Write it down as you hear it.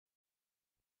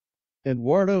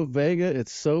Eduardo Vega,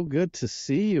 it's so good to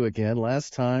see you again.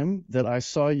 Last time that I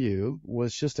saw you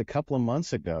was just a couple of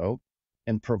months ago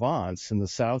in Provence, in the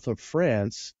south of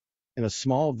France, in a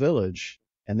small village.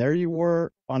 And there you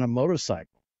were on a motorcycle.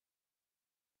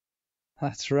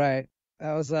 That's right.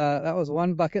 That was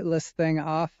one bucket list thing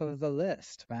off of the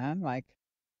list, man. Like,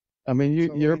 I mean, that's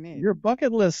what we need. your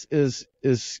bucket list is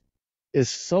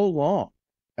so long.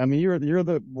 I mean, you're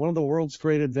the one of the world's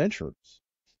great adventurers.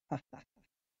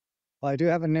 Well, I do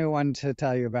have a new one to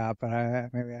tell you about, but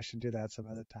maybe I should do that some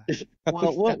other time.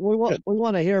 Well, we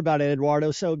want to hear about it,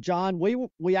 Eduardo. So, John,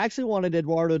 we actually wanted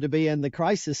Eduardo to be in the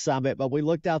Crisis Summit, but we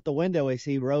looked out the window as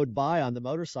he rode by on the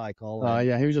motorcycle.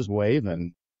 Yeah, he was just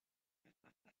waving.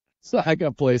 So I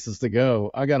got places to go.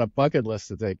 I got a bucket list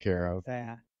to take care of.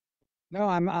 Yeah. No,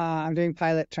 I'm doing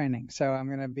pilot training, so I'm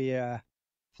gonna be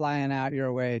flying out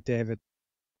your way, David.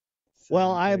 So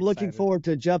Well, I'm I'm pretty looking excited. forward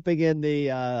to jumping in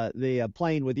the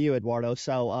plane with you, Eduardo.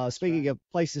 So, speaking of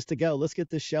places to go, let's get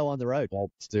this show on the road.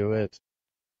 Let's do it.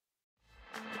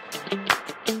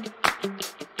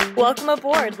 Welcome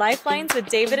aboard Lifelines with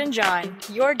David and John,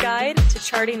 your guide to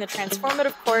charting the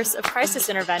transformative course of crisis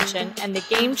intervention and the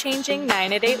game-changing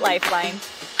 988 Lifeline.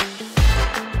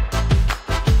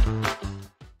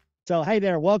 So, hey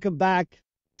there, welcome back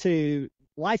to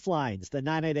Lifelines, the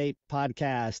 988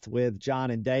 podcast with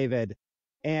John and David.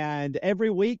 And every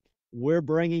week, we're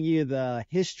bringing you the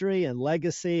history and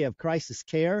legacy of crisis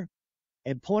care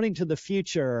and pointing to the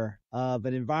future of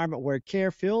an environment where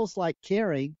care feels like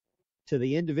caring to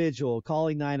the individual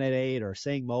calling 988 or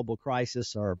seeing mobile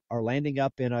crisis or landing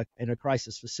up in a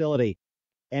crisis facility.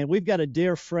 And we've got a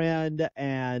dear friend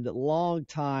and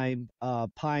longtime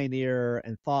pioneer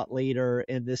and thought leader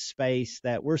in this space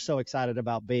that we're so excited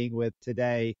about being with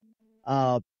today.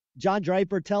 John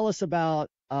Draper, tell us about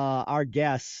our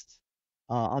guest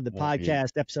on the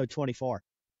podcast, episode 24.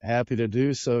 Happy to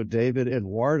do so, David.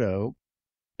 Eduardo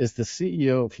is the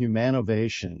CEO of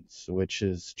Humanovations, which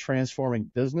is transforming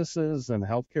businesses and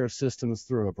healthcare systems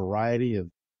through a variety of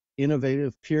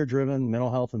innovative, peer-driven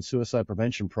mental health and suicide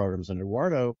prevention programs. And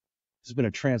Eduardo has been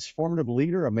a transformative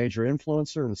leader, a major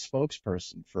influencer, and a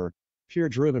spokesperson for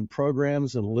peer-driven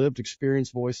programs and lived experience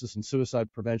voices in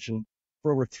suicide prevention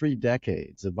for over 3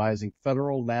 decades, advising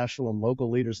federal, national, and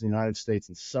local leaders in the United States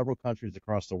and several countries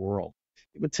across the world.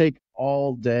 It would take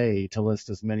all day to list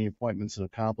as many appointments and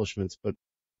accomplishments, but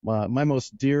my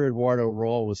most dear Eduardo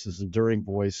role was his enduring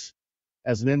voice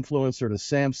as an influencer to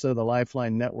SAMHSA, the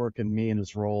Lifeline Network, and me in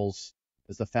his roles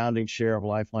as the founding chair of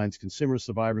Lifeline's Consumer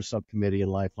Survivor Subcommittee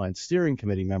and Lifeline Steering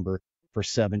Committee member for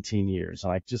 17 years.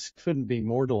 And I just couldn't be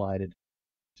more delighted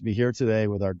to be here today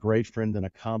with our great friend and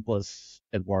accomplice,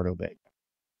 Eduardo Vega.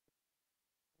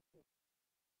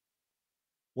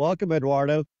 Welcome,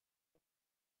 Eduardo.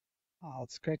 Oh,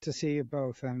 it's great to see you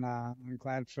both, and I'm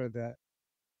glad for the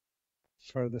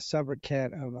sobriquet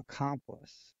of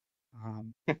accomplice.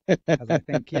 Because I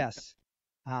think yes,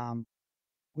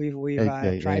 we've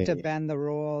tried to bend the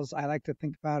rules. I like to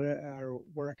think about our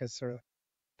work as sort of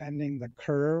bending the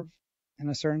curve in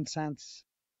a certain sense,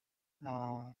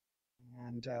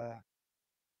 and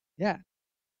yeah.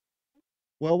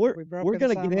 Well, we're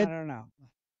gonna get in. I don't know.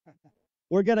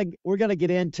 We're gonna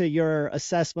get into your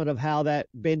assessment of how that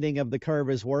bending of the curve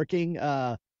is working.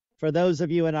 For those of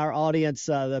you in our audience,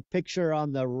 the picture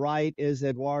on the right is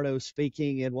Eduardo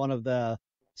speaking in one of the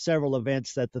several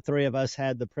events that the three of us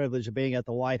had the privilege of being at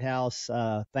the White House,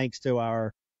 thanks to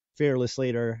our fearless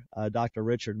leader, Dr.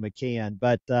 Richard McKeon.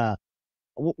 But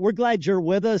we're glad you're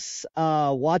with us.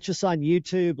 Watch us on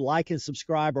YouTube, like and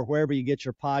subscribe, or wherever you get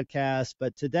your podcasts.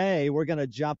 But today we're going to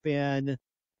jump in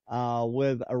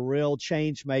with a real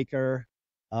change maker,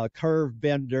 curve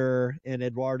bender in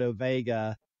Eduardo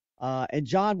Vega. And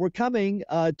John, we're coming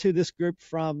to this group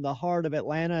from the heart of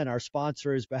Atlanta, and our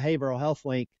sponsor is Behavioral Health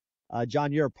Link.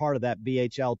 John, you're a part of that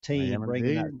BHL team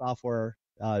bringing that software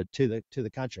to the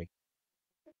country.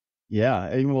 Yeah,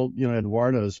 and well,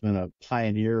 Eduardo's been a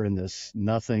pioneer in this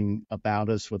nothing about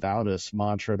us without us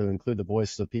mantra to include the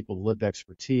voices of people with lived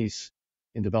expertise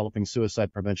in developing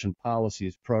suicide prevention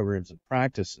policies, programs, and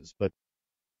practices. But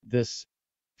this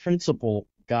principle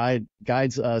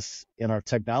guides us in our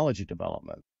technology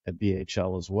development at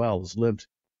BHL as well. His lived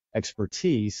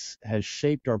expertise has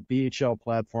shaped our BHL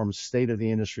platform's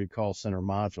state-of-the-industry call center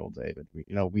module, David.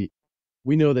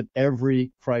 We know that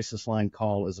every crisis line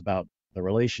call is about the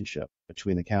relationship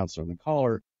between the counselor and the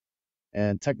caller,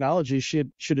 and technology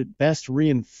should at best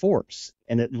reinforce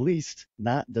and at least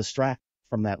not distract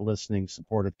from that listening,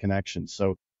 supportive connection.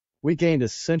 So we gained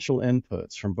essential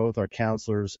inputs from both our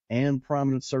counselors and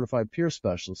prominent certified peer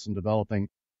specialists in developing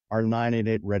our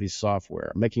 988 ready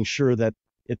software, making sure that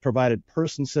It provided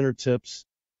person-centered tips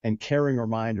and caring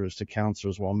reminders to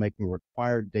counselors while making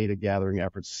required data gathering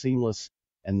efforts seamless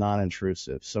and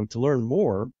non-intrusive. So to learn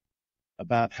more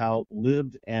about how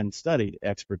lived and studied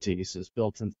expertise is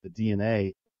built into the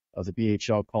DNA of the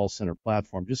BHL call center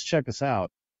platform, just check us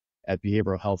out at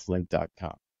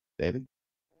behavioralhealthlink.com. David?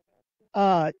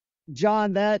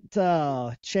 John,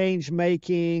 that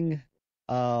change-making,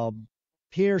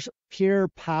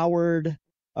 peer-powered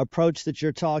approach that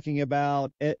you're talking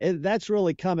about, that's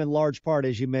really come in large part,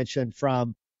 as you mentioned,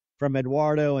 from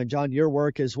Eduardo and John, your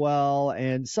work as well.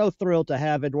 And so thrilled to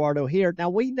have Eduardo here. Now,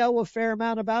 we know a fair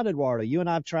amount about Eduardo. You and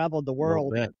I have traveled the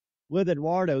world with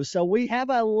Eduardo. So we have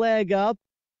a leg up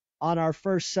on our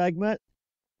first segment,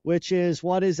 which is,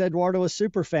 what is Eduardo a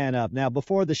super fan of? Now,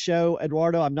 before the show,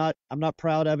 Eduardo, I'm not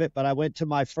proud of it, but I went to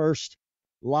my first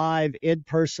live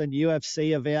in-person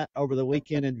UFC event over the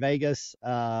weekend in Vegas.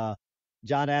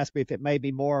 John asked me if it made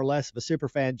me more or less of a super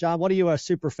fan. John, what are you a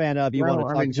super fan of?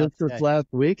 Just this last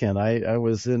weekend, I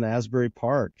was in Asbury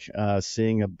Park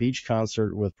seeing a beach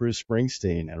concert with Bruce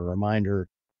Springsteen, and a reminder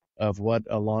of what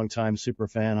a longtime super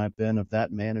fan I've been of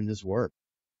that man and his work.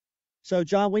 So,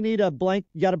 John, we need a blank.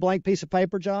 You got a blank piece of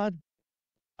paper, John?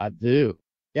 I do.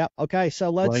 Yeah. Okay.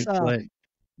 So let's.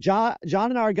 John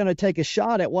and I are going to take a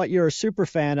shot at what you're a super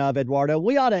fan of, Eduardo.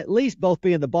 We ought to at least both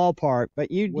be in the ballpark, but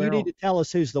you need to tell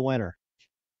us who's the winner.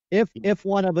 If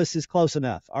one of us is close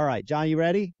enough. All right, John, you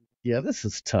ready? Yeah, this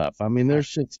is tough. I mean,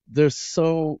 there's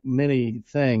so many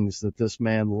things that this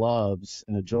man loves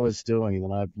and enjoys doing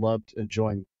that I've loved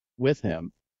enjoying with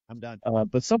him. I'm done.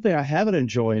 But something I haven't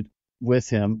enjoyed with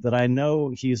him that I know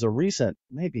he's a recent,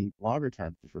 maybe longer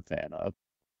term super fan of,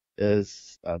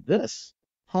 is this.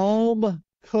 Home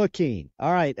cooking.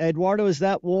 All right, Eduardo, is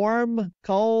that warm,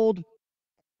 cold?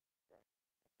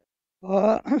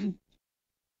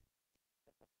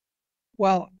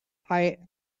 Well, I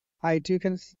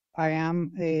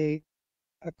am a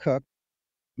cook.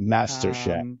 Master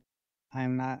chef.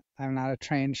 I'm not a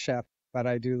trained chef, but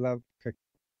I do love cooking.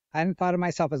 I hadn't thought of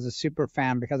myself as a super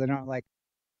fan because I don't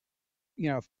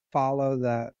follow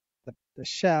the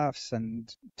chefs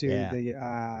and do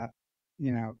the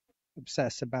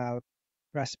obsess about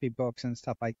recipe books and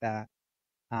stuff like that.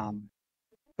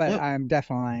 But I'm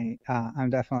definitely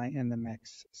in the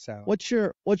mix. So what's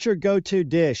your go-to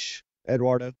dish,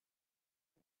 Eduardo?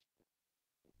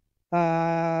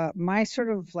 My sort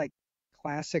of like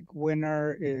classic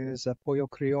winner is a pollo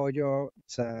criollo.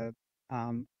 It's a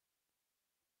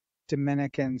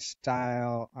Dominican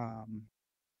style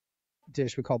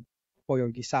dish we call pollo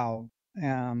guisado,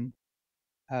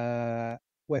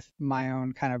 with my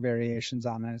own kind of variations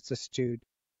on it. It's a stewed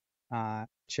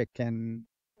chicken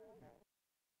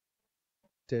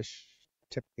dish,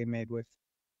 typically made with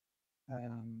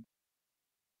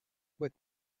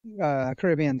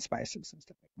Caribbean spices and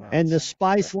stuff like that. And the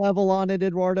spice level on it,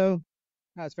 Eduardo?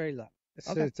 No, it's very low.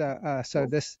 Okay.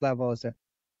 This level is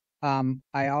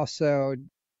I also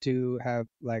do have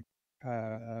like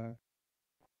coq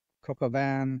au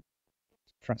vin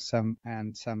from some,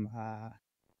 and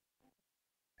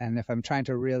if I'm trying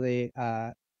to really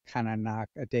kind of knock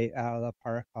a date out of the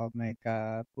park, I'll make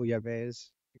bouillabaisse,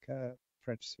 like a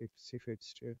French seafood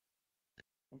stew.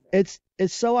 It's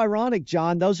so ironic,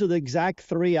 John. Those are the exact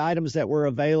three items that were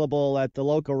available at the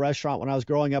local restaurant when I was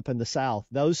growing up in the South.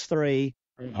 Those three,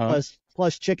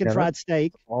 plus chicken fried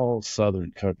steak. All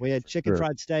Southern cooking. We had chicken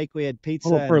fried steak. We had pizza.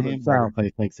 Well, further south,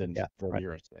 I think, than right.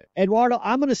 Europe. Eduardo,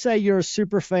 I'm going to say you're a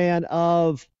super fan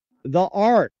of the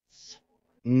arts.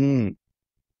 Isn't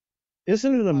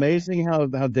it amazing how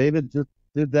David just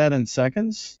did that in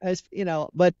seconds? As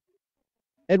but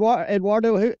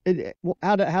Eduardo,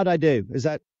 how'd I do? Is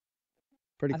that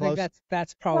pretty close? I think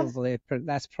that's probably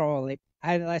that's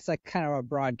like kind of a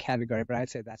broad category, but I'd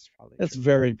say that's probably It's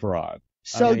very broad.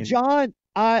 So John,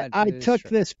 I took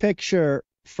this picture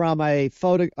from a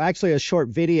short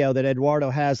video that Eduardo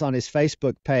has on his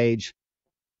Facebook page.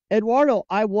 Eduardo,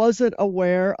 I wasn't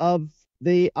aware of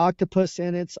the octopus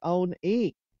in its own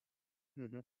ink.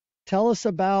 Mm-hmm. Tell us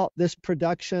about this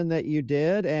production that you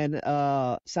did, and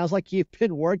sounds like you've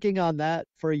been working on that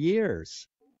for years.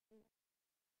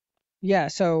 Yeah,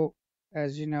 so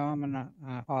as you know, I'm an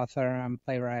author, I'm a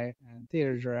playwright and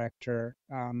theater director,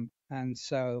 and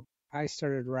so I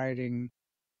started writing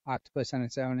Octopus in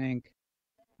Its Own Ink,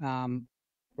 about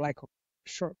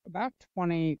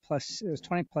 20 plus, it was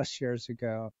 20 plus years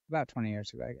ago, about 20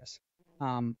 years ago, I guess.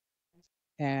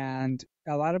 And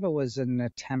a lot of it was an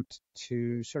attempt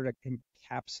to sort of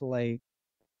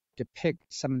depict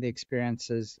some of the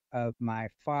experiences of my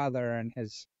father and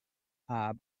his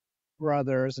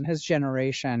brothers and his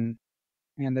generation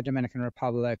in the Dominican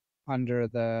Republic under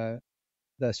the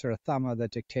sort of thumb of the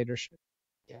dictatorship.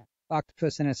 Yeah.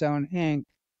 Octopus in its own ink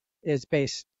is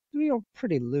based,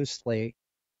 pretty loosely,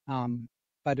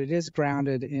 but it is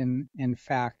grounded in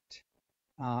fact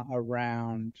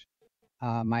around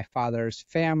my father's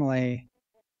family.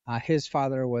 His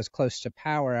father was close to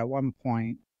power at one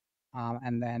point,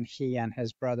 and then he and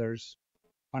his brothers,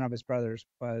 one of his brothers,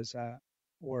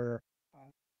 were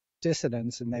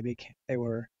dissidents, and they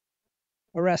were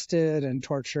arrested and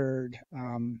tortured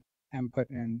and put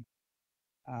in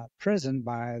prison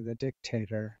by the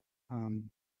dictator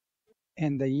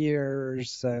in the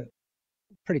years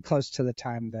pretty close to the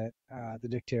time that the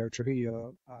dictator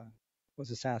Trujillo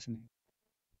was assassinated.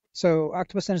 So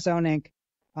Octopus in its own ink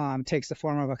takes the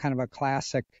form of a kind of a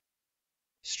classic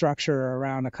structure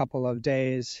around a couple of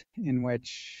days in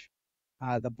which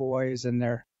the boys and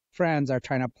their friends are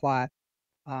trying to plot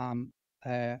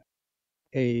a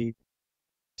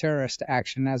terrorist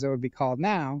action, as it would be called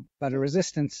now, but a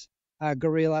resistance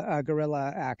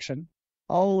guerrilla action.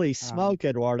 Holy smoke,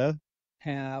 Eduardo.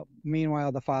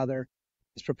 Meanwhile, the father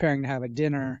is preparing to have a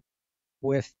dinner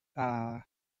with El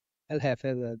Jefe,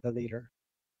 the leader,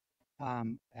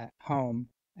 at home,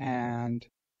 and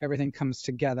everything comes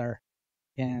together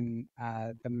in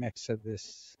the mix of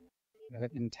this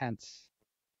intense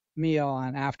meal,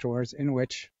 and afterwards, in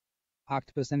which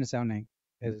octopus in its own ink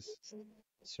is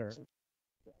served.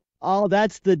 Oh,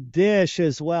 that's the dish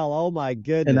as well. Oh my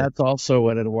goodness. And that's also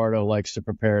what Eduardo likes to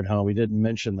prepare at home. We didn't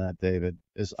mention that, David.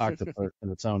 Is octopus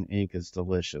in its own ink is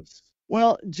delicious.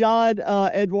 Well, John,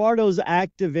 Eduardo's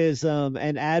activism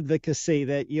and advocacy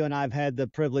that you and I have had the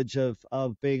privilege of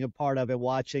being a part of and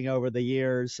watching over the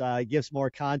years gives more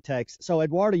context. So,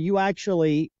 Eduardo, you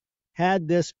actually had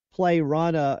this play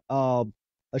run a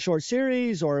short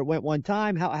series, or it went one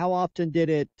time. How often did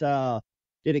it go,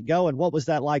 and what was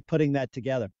that like putting that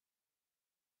together?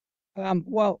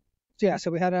 Well, yeah,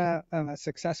 so we had a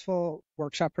successful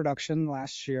workshop production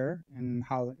last year in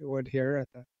Hollywood here at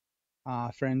the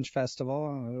Fringe Festival.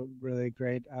 A really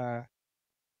great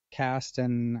cast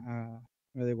and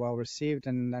really well received.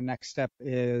 And the next step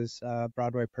is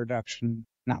Broadway production,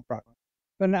 not Broadway,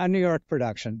 but a New York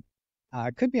production.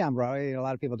 It could be on Broadway. A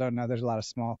lot of people don't know there's a lot of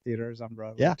small theaters on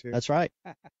Broadway, yeah, too. That's right.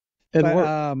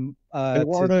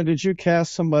 Eduardo, did you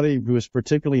cast somebody who was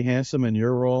particularly handsome in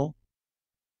your role?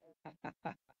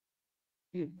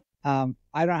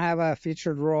 I don't have a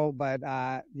featured role, but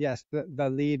yes, the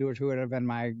lead, which would have been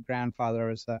my grandfather,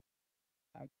 was a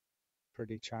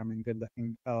pretty charming,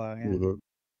 good-looking fellow. Yeah. Mm-hmm.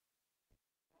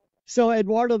 So,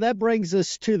 Eduardo, that brings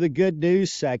us to the good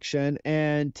news section.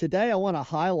 And today I want to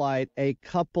highlight a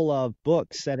couple of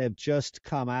books that have just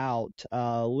come out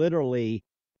literally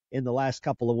in the last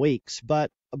couple of weeks. But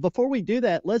before we do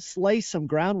that, let's lay some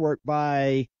groundwork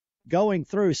by going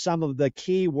through some of the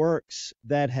key works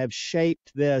that have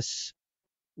shaped this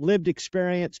lived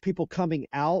experience, people coming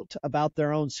out about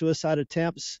their own suicide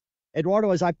attempts.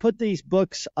 Eduardo, as I put these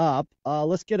books up,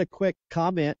 let's get a quick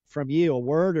comment from you, a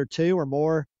word or two or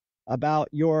more about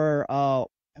your,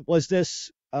 was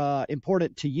this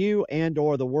important to you and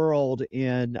or the world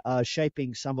in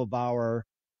shaping some of our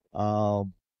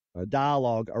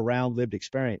dialogue around lived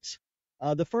experience?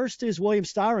 The first is William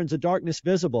Styron's A Darkness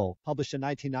Visible, published in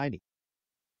 1990.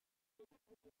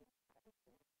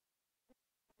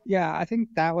 Yeah, I think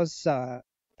that was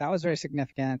very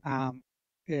significant.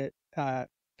 It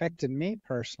affected me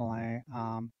personally,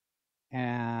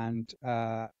 and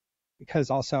because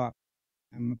also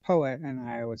I'm a poet and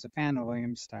I was a fan of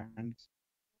William Styron's,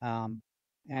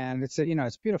 and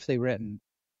it's beautifully written.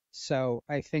 So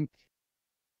I think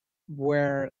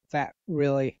where that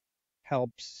really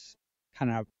helps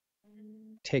kind of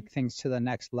take things to the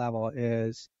next level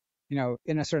is,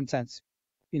 in a certain sense,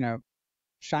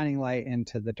 shining light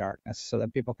into the darkness so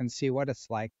that people can see what it's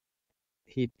like.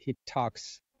 He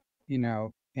talks,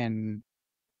 in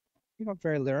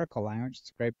very lyrical language.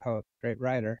 It's a great poet, great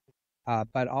writer,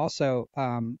 but also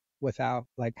without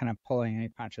like kind of pulling any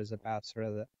punches about sort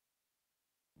of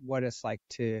what it's like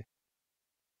to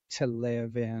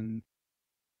live in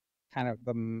kind of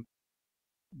the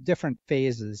different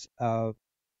phases of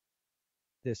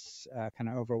this kind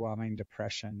of overwhelming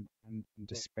depression and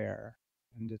despair.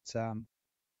 And it's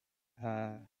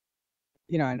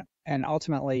and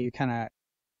ultimately you kind of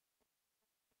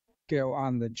go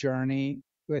on the journey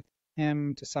with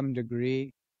him to some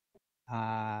degree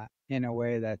in a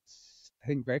way that's, I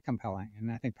think, very compelling.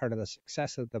 And I think part of the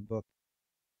success of the book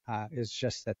is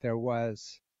just that there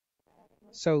was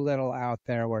so little out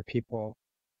there where people,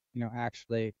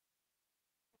 actually,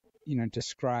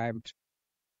 described,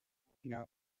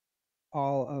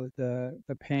 all of the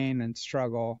pain and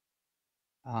struggle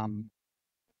and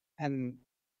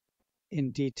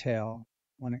in detail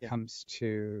when it comes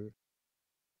to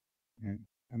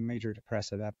a major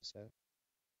depressive episode.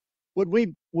 Would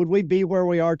we be where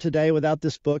we are today without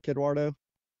this book, Eduardo?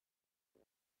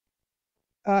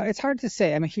 It's hard to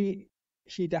say. I mean,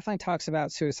 he definitely talks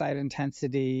about suicide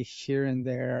intensity here and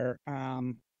there. I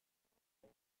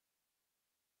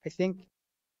think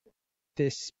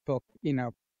this book,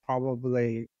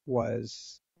 probably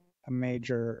was a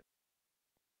major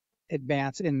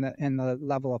advance in the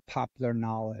level of popular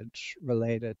knowledge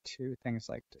related to things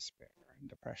like despair and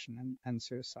depression and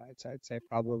suicide. So I'd say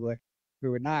probably we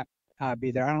would not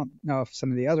be there. I don't know if some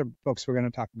of the other books we're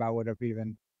going to talk about would have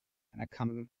even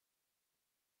kind of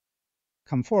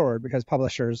come forward, because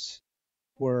publishers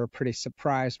were pretty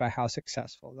surprised by how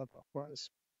successful the book was.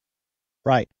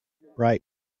 Right.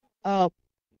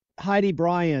 Heidi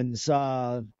Bryan's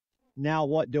Now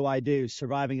What Do I Do?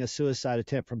 Surviving a Suicide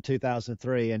Attempt from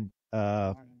 2003. And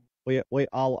we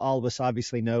all of us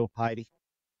obviously know Heidi.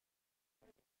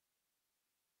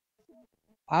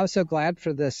 I was so glad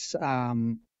for this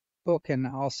book, and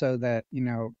also that,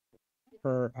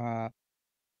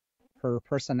 her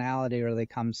personality really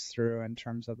comes through in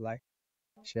terms of, like,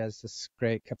 she has this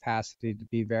great capacity to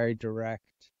be very direct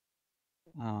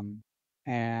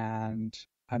and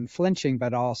unflinching,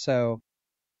 but also,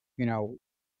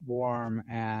 warm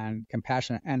and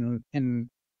compassionate. And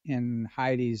in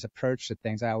Heidi's approach to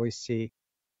things, I always see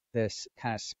this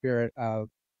kind of spirit of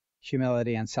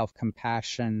humility and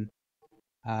self-compassion,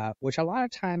 which a lot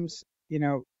of times,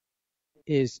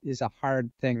 is a hard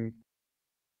thing,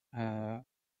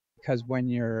 because when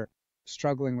you're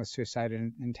struggling with suicide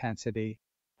intensity,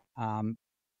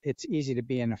 it's easy to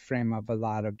be in a frame of a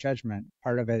lot of judgment.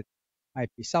 Part of it might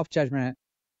be self-judgment,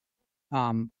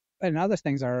 and other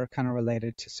things are kind of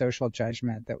related to social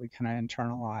judgment that we kind of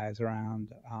internalize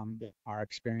around our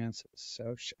experiences.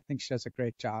 So I think she does a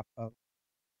great job of,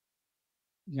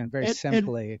 very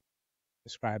simply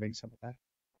describing some of that.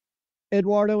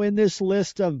 Eduardo, in this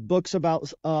list of books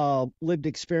about lived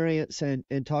experience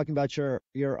and talking about your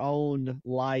own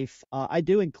life, I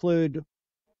do include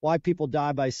Why People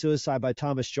Die by Suicide by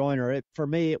Thomas Joyner. For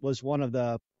me, it was one of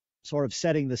the sort of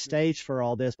setting the stage for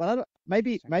all this, but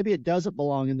maybe it doesn't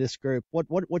belong in this group.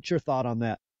 What's your thought on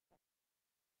that?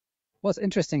 Well, it's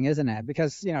interesting, isn't it?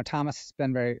 Because, Thomas has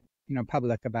been very,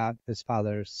 public about his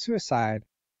father's suicide,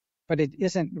 but it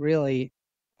isn't really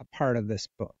a part of this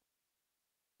book.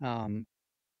 And,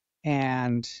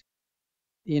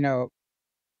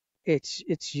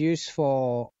 it's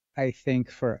useful, I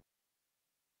think, for,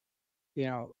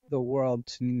 the world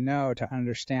to know, to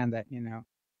understand that,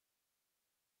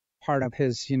 part of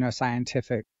his,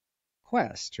 scientific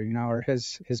quest, or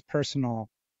his personal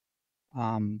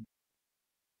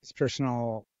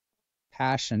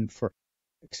passion for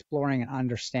exploring and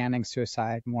understanding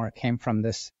suicide more came from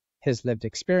his lived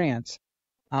experience.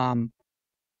 And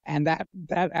that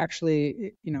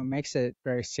actually, makes it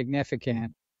very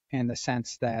significant in the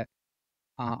sense that,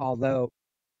 although,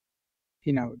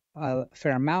 a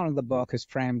fair amount of the book is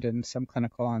framed in some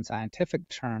clinical and scientific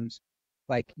terms,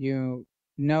 like,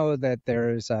 that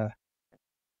there's a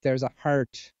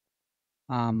heart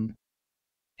and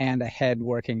a head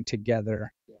working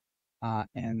together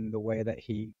in the way that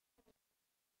he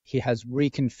has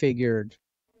reconfigured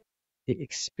the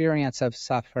experience of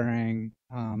suffering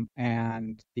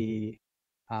and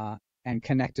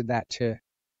connected that to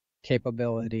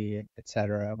capability,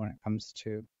 etc., when it comes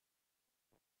to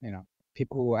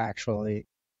people who actually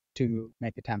do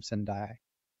make attempts and die.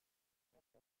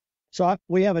 So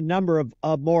we have a number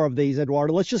of more of these,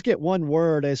 Eduardo. Let's just get one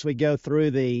word as we go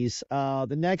through these.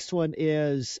 The next one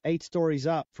is 8 Stories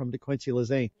Up from De Quincy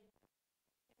Lizine.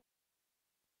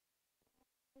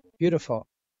 Beautiful.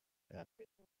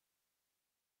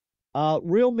 Yeah.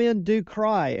 Real Men Do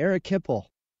Cry, Eric Hipple.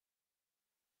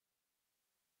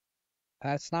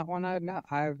 That's not one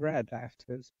I've read, I have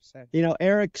to say.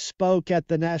 Eric spoke at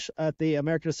the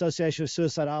American Association of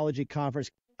Suicidology conference.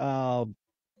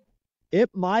 It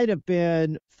might have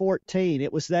been 14.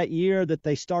 It was that year that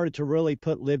they started to really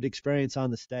put lived experience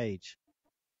on the stage.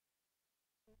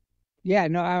 Yeah,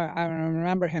 no, I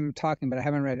remember him talking, but I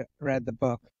haven't read the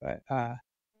book. But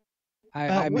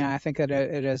I think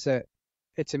that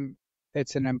it's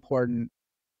an important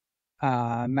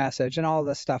message, and all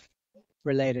the stuff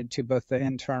related to both the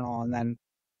internal and then,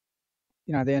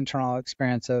 the internal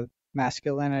experience of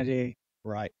masculinity,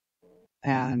 right,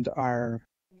 and our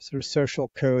sort of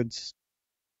social codes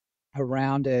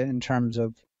around it in terms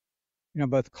of,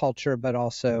 both culture, but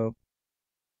also,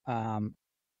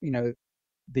 the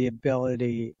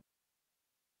ability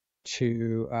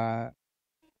to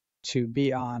to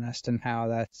be honest, and how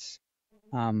that's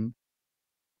how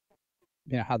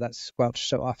that's squelched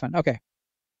so often. Okay.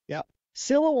 Yeah.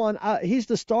 Silouan, he's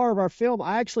the star of our film.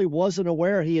 I actually wasn't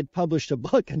aware he had published a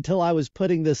book until I was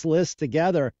putting this list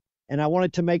together, and I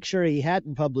wanted to make sure he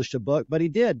hadn't published a book, but he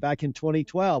did back in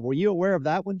 2012. Were you aware of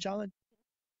that one, John?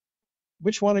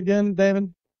 Which one again,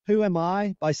 David? Who Am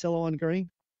I by Silouan Green?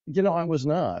 I was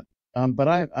not. But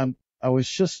I was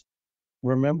just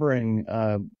remembering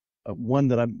one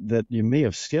that you may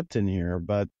have skipped in here,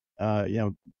 but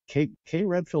Kay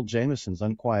Redfield Jamison's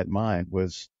Unquiet Mind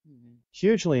was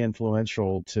hugely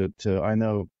influential to I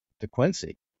know De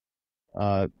Quincey.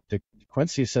 De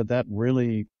Quincey said that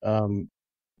really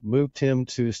moved him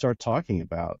to start talking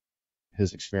about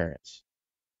his experience.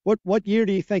 What year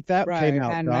do you think that came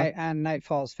out? And Night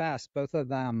Falls Fast, both of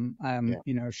them.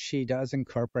 She does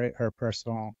incorporate her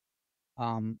personal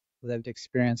lived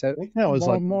experience. I think that was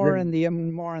more in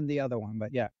the other one,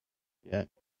 but yeah. Yeah.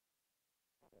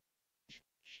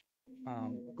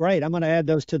 Great. I'm going to add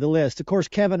those to the list. Of course,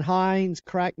 Kevin Hines,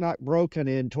 Crack Not Broken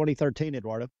in 2013,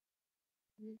 Eduardo.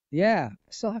 Yeah.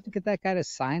 I still have to get that guy to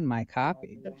sign my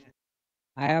copy.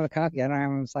 I have a copy. I don't have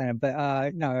him sign it.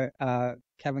 But no,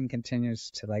 Kevin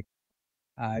continues to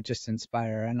just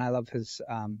inspire. And I love his,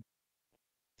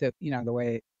 the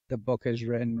way the book is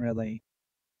written, really,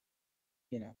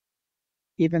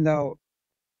 even though,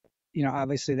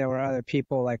 obviously there were other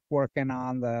people working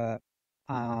on the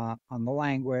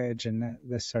language and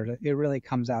this sort of, it really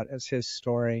comes out as his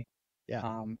story.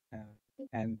 Yeah.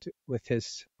 And with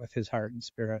his heart and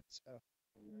spirit. So.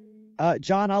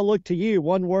 John, I'll look to you.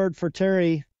 One word for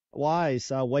Terry Wise,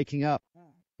 Waking Up.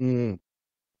 I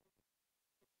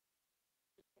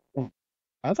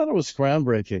thought it was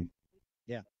groundbreaking.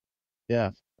 Yeah.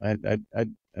 Yeah. I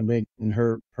mean, in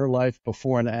her life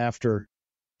before and after.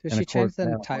 Did she change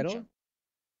the title?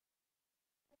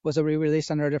 Was it re-released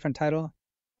under a different title?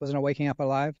 Wasn't it Waking Up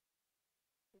Alive?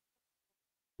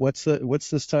 What's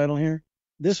this title here?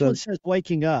 This one says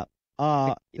Waking Up.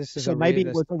 So maybe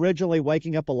it was originally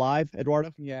Waking Up Alive,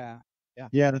 Eduardo? Yeah.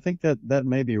 Yeah, I think that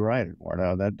may be right,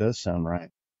 Eduardo. That does sound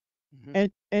right. Mm-hmm.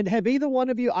 And have either one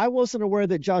of you? I wasn't aware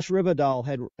that Josh Rivedal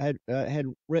had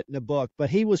written a book,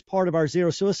 but he was part of our Zero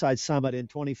Suicide Summit in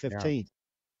 2015.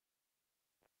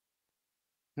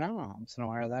 Yeah. No, I wasn't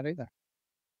aware of that either.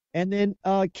 And then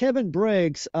Kevin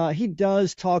Briggs, he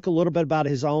does talk a little bit about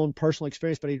his own personal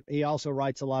experience, but he also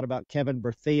writes a lot about Kevin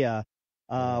Berthea.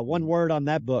 One word on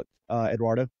that book,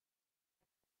 Eduardo.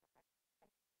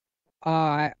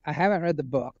 I haven't read the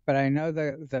book, but I know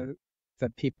the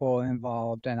people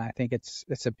involved, and I think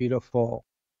it's a beautiful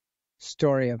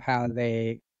story of how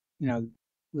they,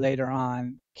 later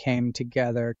on came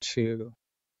together to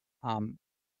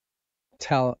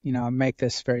tell, make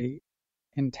this very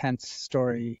intense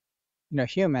story,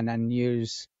 human, and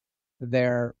use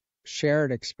their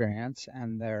shared experience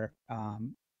and their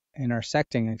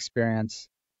intersecting experience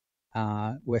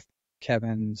with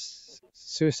Kevin's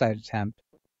suicide attempt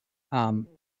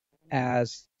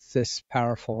as this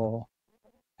powerful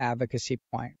advocacy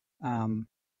point.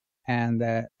 And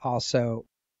that also,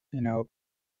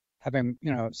 having,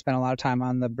 spent a lot of time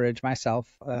on the bridge myself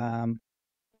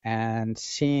and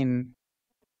seen,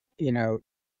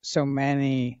 so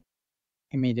many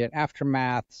immediate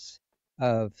aftermaths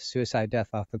of suicide death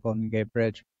off the Golden Gate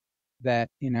Bridge,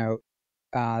 that, the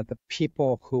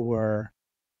people who were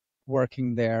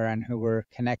working there and who were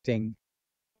connecting,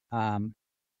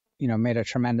 made a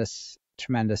tremendous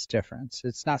difference.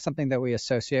 It's not something that we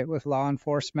associate with law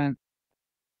enforcement,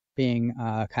 being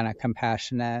kind of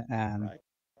compassionate and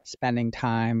spending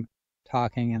time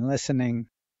talking and listening.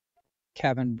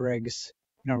 Kevin Briggs,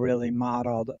 really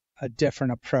modeled a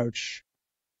different approach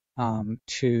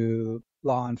to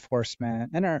law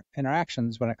enforcement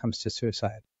interactions when it comes to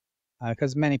suicide,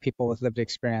 because many people with lived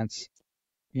experience,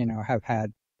 have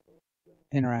had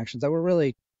interactions that were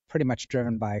really pretty much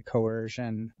driven by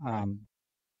coercion.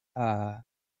 Whether or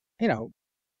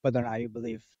not you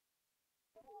believe,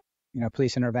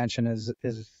 police intervention is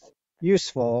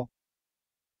useful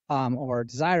or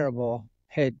desirable,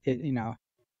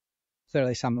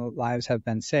 clearly some lives have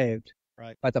been saved.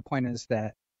 Right. But the point is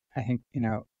that I think,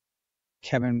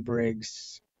 Kevin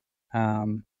Briggs'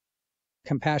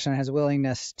 compassion, his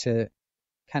willingness to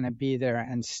kind of be there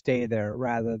and stay there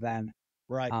rather than,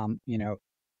 kind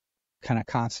of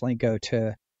constantly go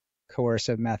to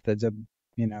coercive methods of,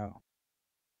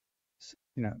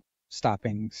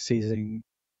 stopping, seizing,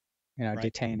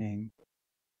 detaining.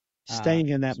 Staying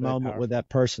in that moment with that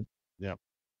person. Yeah.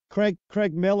 Craig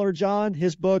Miller, John,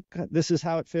 his book, This Is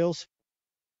How It Feels.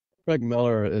 Craig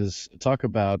Miller talk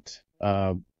about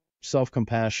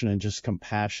self-compassion and just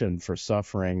compassion for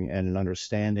suffering, and an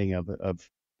understanding of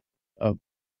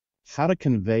how to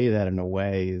convey that in a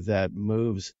way that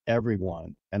moves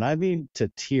everyone. And I mean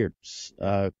to tears.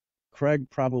 Craig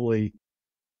probably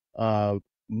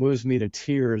moves me to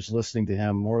tears listening to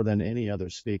him more than any other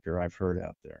speaker I've heard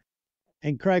out there.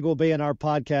 And Craig will be in our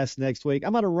podcast next week.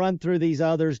 I'm going to run through these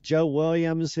others. Joe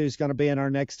Williams, who's going to be in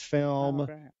our next film.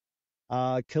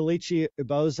 Kelechi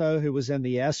Ibozo, who was in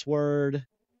The S Word.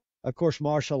 Of course,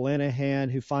 Marshall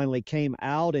Linehan, who finally came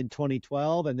out in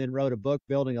 2012 and then wrote a book,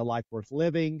 Building a Life Worth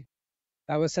Living.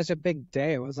 That was such a big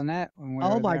day, wasn't it? When we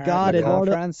Oh were my there God, at the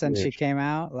Eduardo. conference and she came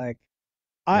out like.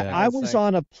 I was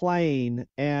on a plane,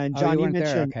 and John, you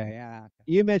mentioned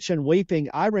you mentioned weeping.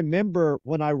 I remember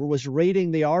when I was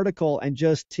reading the article and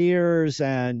just tears,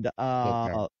 and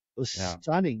it was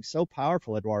stunning, so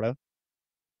powerful, Eduardo.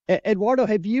 Eduardo,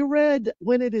 have you read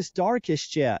When It Is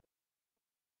Darkest yet?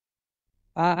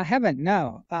 I haven't,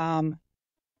 no.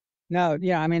 No,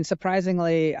 yeah, I mean,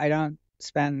 surprisingly, I don't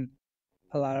spend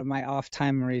a lot of my off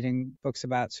time reading books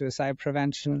about suicide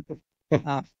prevention.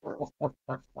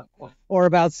 Or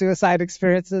about suicide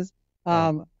experiences.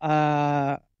 No,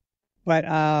 I mean,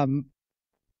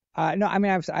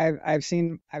 I've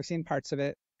seen parts of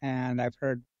it, and I've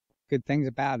heard good things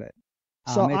about it.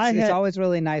 So it's always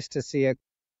really nice to see a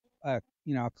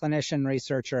clinician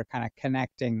researcher kind of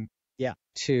connecting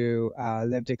to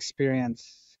lived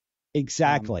experience.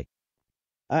 Exactly.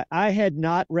 I had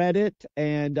not read it,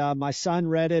 and my son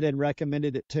read it and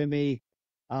recommended it to me.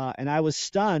 And I was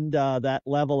stunned, that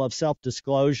level of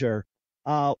self-disclosure.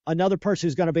 Another person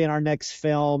who's going to be in our next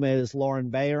film is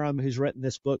Lauren Bayram, who's written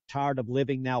this book, Tired of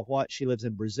Living Now What? She lives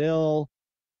in Brazil.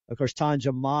 Of course,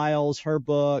 Tanja Miles, her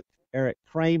book, Eric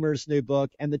Kramer's new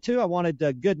book. And the two I wanted,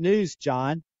 good news,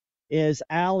 John, is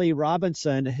Allie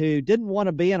Robinson, who didn't want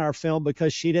to be in our film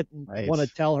because she didn't want to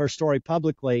tell her story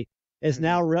publicly, is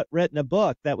now written a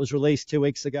book that was released 2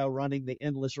 weeks ago, Running the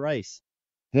Endless Race.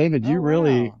 David, you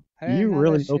really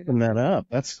opened that up.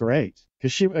 That's great.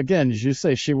 Because she, again, as you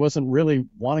say, she wasn't really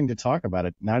wanting to talk about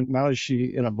it. Now is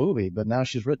she in a movie, but now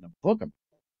she's written a book.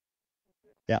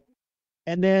 Yeah.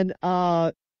 And then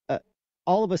all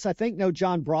of us, I think, know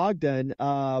John Brogden,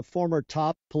 former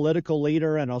top political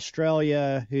leader in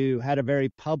Australia who had a very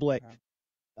public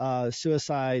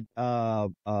suicide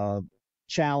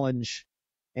challenge,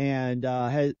 and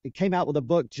came out with a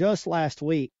book just last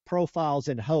week, Profiles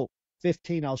in Hope.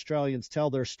 15 Australians tell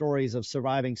their stories of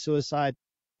surviving suicide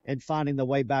and finding the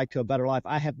way back to a better life.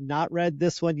 I have not read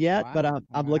this one yet, but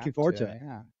I'm looking forward to it.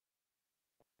 Yeah.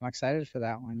 I'm excited for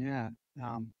that one. Yeah.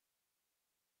 I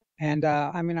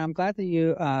mean, I'm glad that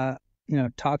you,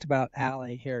 talked about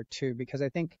Allie here too, because I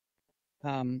think,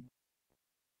 I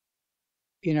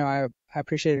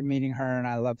appreciated meeting her, and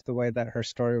I loved the way that her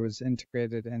story was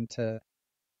integrated into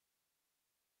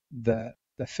the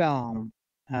film.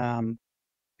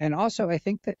 And also, I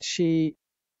think that she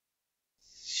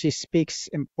speaks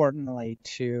importantly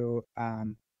to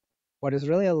what is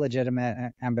really a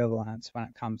legitimate ambivalence when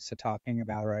it comes to talking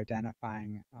about or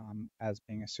identifying as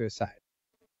being a suicide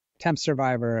attempt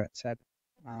survivor, etc.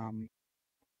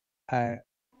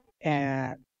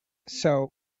 And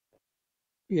so,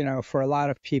 for a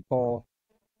lot of people,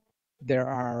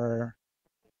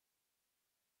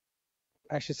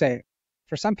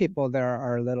 for some people, there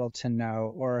are little to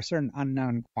no or a certain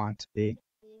unknown quantity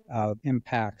of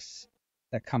impacts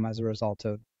that come as a result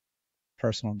of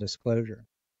personal disclosure.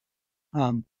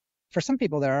 For some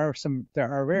people, there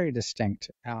are very distinct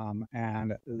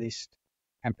and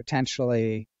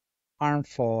potentially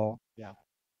harmful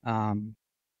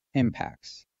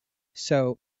impacts.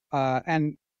 So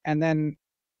and then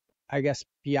I guess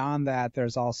beyond that,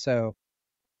 there's also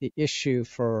the issue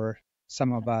for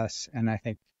some of us, and I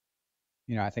think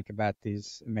about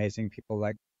these amazing people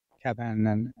like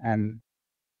Kevin and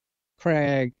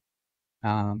Craig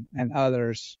and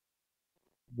others,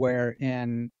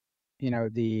 wherein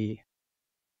the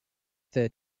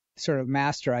sort of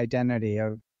master identity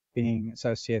of being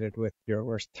associated with your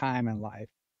worst time in life,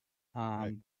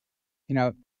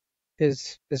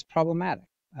 is problematic.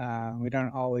 We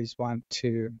don't always want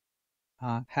to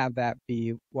have that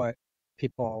be what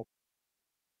people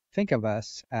think of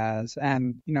us as.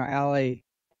 And Allie,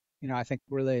 I think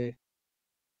really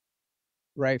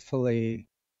rightfully,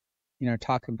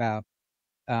 talk about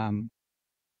her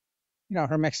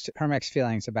mixed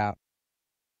feelings about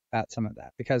some of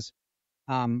that, because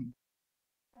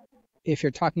if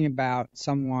you're talking about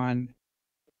someone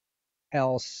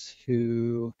else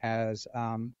who has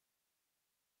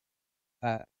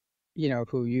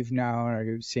who you've known or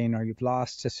you've seen or you've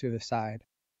lost to suicide,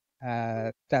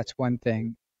 that's one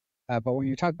thing. But when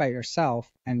you talk about yourself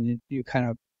and you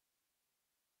kind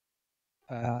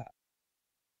of,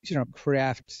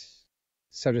 craft,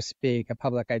 so to speak, a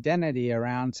public identity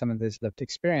around some of this lived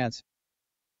experience,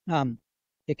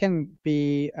 it can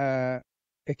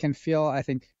feel, I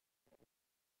think,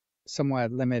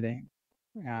 somewhat limiting,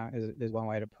 is one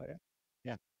way to put it.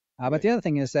 Yeah. But the other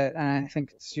thing is that, and I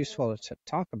think it's useful to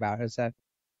talk about, is that,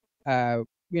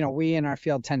 we in our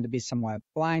field tend to be somewhat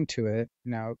blind to it,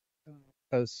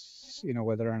 because,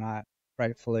 whether or not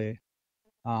rightfully,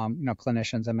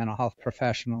 clinicians and mental health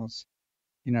professionals,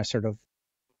 sort of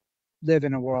live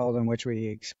in a world in which we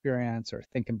experience or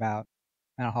think about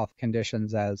mental health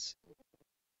conditions as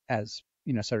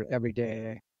sort of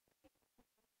everyday,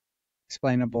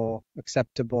 explainable,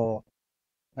 acceptable,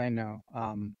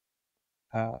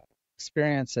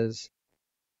 experiences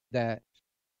that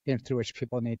through which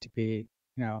people need to be,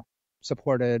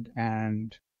 supported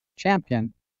and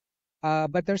championed.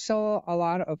 But there's still a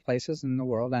lot of places in the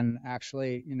world, and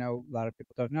actually, a lot of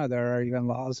people don't know, there are even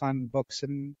laws on books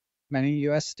in many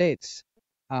U.S. states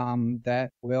that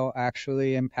will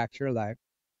actually impact your life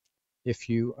if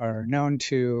you are known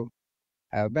to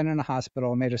have been in a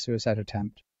hospital, made a suicide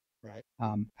attempt, right?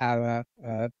 Have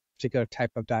a particular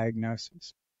type of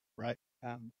diagnosis, right?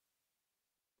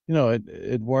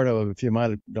 Eduardo, if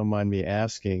you don't mind me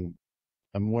asking,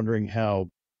 I'm wondering how,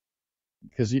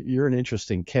 because you're an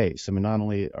interesting case. I mean, not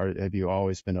only have you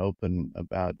always been open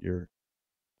about your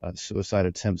suicide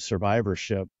attempt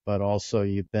survivorship, but also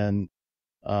you've been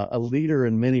a leader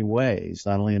in many ways,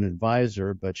 not only an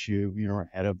advisor, but you're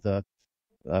head of the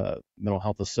Mental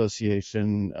Health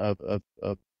Association of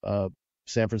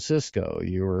San Francisco.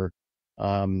 You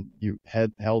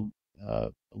held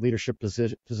a leadership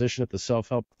position at the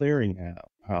Self-Help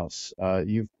Clearinghouse.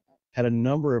 You've had a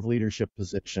number of leadership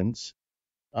positions.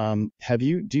 Do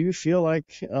you feel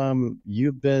like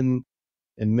you've been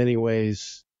in many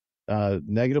ways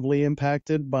negatively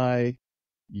impacted by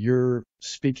your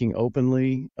speaking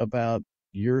openly about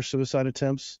your suicide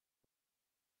attempts?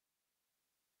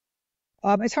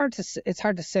 It's hard to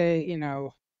say,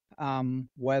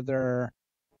 whether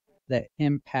the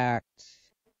impact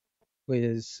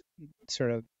was sort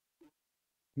of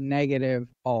negative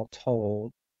all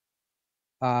told.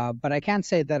 But I can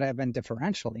say that I've been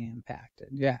differentially impacted.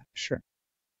 Yeah, sure.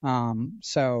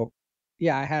 So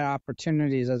yeah, I had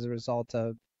opportunities as a result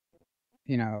of,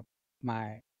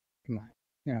 my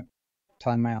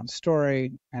telling my own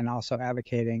story and also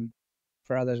advocating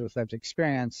for others with lived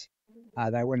experience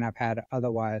that I wouldn't have had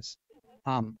otherwise.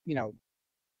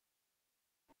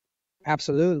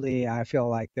 Absolutely, I feel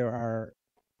like there are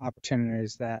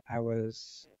opportunities that I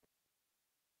was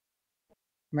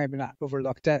maybe not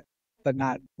overlooked at, but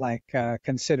not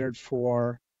considered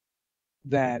for,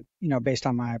 that, based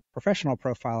on my professional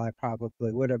profile, I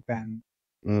probably would have been,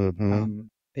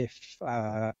 if,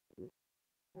 that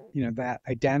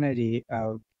identity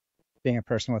of being a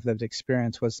person with lived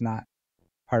experience was not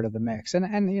part of the mix.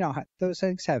 And those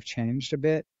things have changed a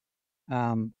bit.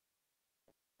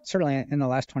 Certainly in the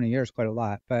last 20 years, quite a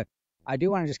lot. But I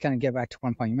do want to just kind of get back to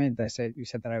one point you made. You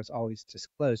said that I was always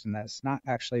disclosed, and that's not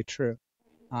actually true.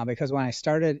 Because when I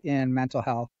started in mental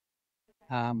health,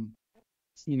 and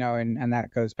that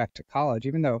goes back to college,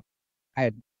 even though I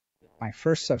had my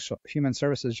first social human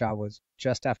services job was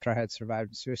just after I had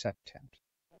survived a suicide attempt.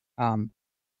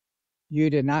 You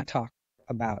did not talk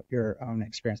about your own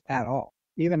experience at all.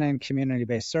 Even in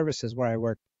community-based services where I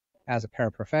worked as a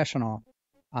paraprofessional,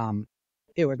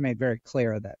 it was made very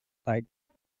clear that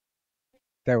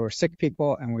there were sick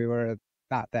people and we were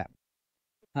not them.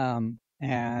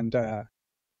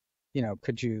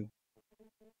 Could you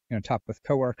talk with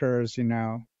coworkers,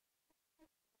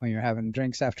 when you're having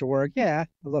drinks after work? Yeah,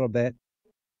 a little bit.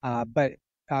 But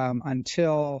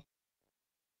until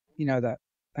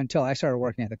I started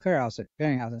working at the clearinghouse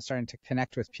and starting to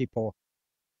connect with people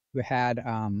who had,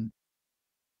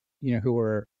 who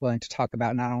were willing to talk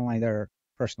about not only their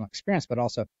personal experience, but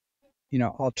also,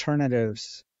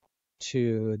 alternatives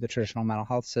to the traditional mental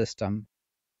health system,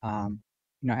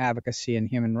 advocacy and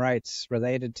human rights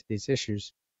related to these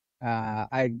issues.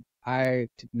 I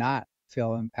did not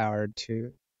feel empowered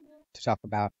to talk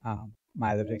about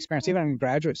my lived experience. Even in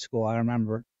graduate school, I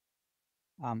remember,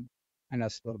 I know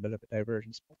it's a little bit of a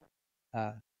divergence,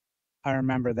 but I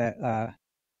remember that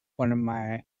one of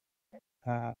my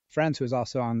friends who was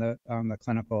also on the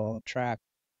clinical track,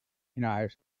 I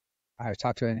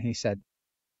talked to him and he said,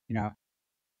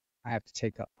 I have to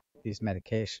take up these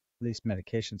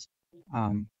medications.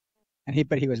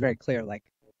 But he was very clear,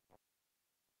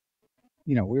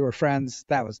 we were friends.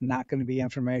 That was not going to be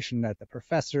information that the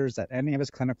professors, that any of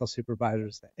his clinical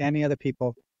supervisors, that any other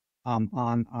people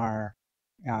on our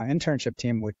internship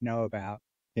team would know about.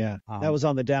 Yeah, that was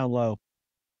on the down low.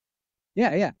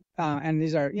 Yeah. And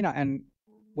these are, and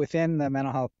within the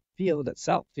mental health field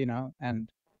itself, and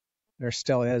there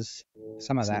still is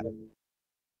some of that.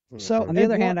 So on the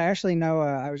other hand, I actually know,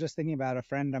 I was just thinking about a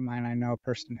friend of mine. I know a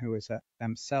person who is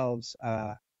themselves,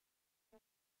 who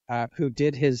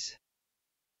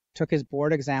took his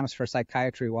board exams for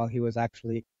psychiatry while he was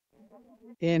actually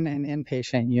in an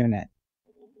inpatient unit.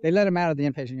 They let him out of the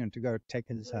inpatient unit to go take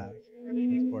his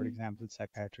board exams in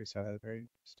psychiatry. So that was very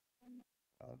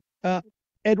interesting.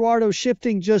 Eduardo,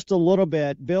 shifting just a little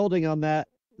bit, building on that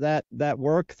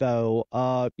work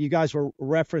though, you guys were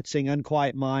referencing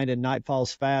Unquiet Mind and Night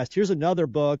Falls Fast. Here's another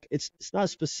book. It's not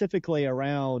specifically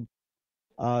around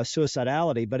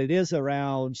suicidality, but it is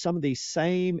around some of these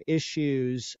same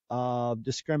issues of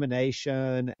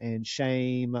discrimination and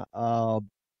shame.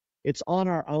 It's On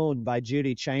Our Own by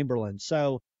Judy Chamberlain.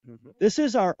 So this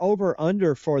is our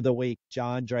over-under for the week,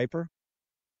 John Draper.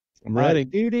 I'm ready.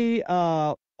 Judy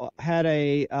had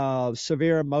a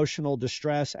severe emotional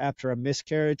distress after a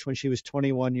miscarriage when she was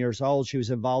 21 years old. She was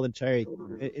involuntarily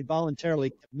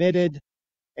committed,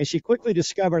 and she quickly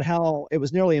discovered how it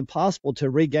was nearly impossible to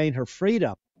regain her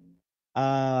freedom.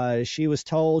 She was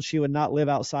told she would not live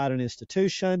outside an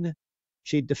institution.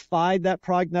 She defied that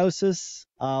prognosis,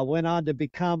 went on to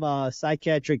become a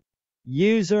psychiatric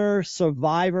user,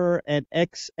 survivor, and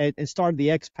started the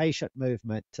ex-patient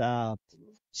movement.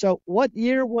 So what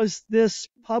year was this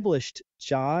published,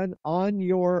 John, on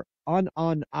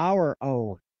Our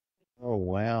Own? Oh,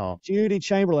 wow. Judy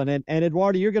Chamberlain. And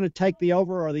Eduardo, you're going to take the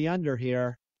over or the under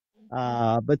here.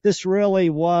 But this really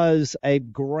was a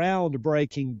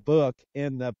groundbreaking book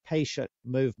in the patient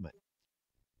movement.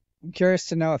 I'm curious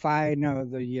to know if I know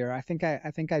the year. I think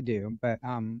I do, but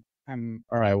I'm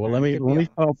all right. Well, let me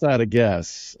help that a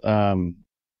guess. I'm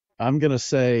going to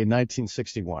say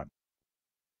 1961.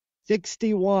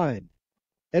 61.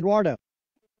 Eduardo.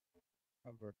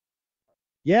 Over.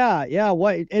 Yeah.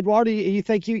 What, Eduardo? You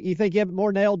think you have it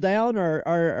more nailed down,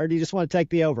 or do you just want to take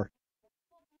the over?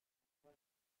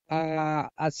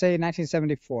 I'd say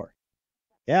 1974.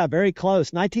 Yeah, very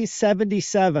close.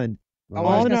 1977. Oh, I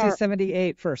was going to say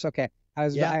 78 first. Okay.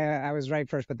 I was right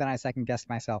first, but then I second guessed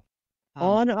myself.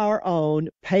 On Our Own,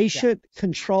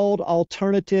 patient-controlled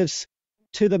alternatives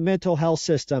to the mental health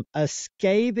system, a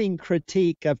scathing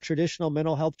critique of traditional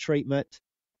mental health treatment,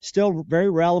 still very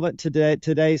relevant to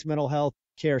today's mental health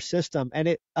care system.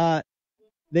 And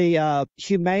the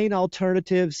humane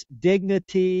alternatives,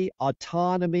 dignity,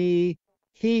 autonomy,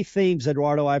 key themes,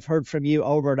 Eduardo, I've heard from you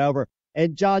over and over.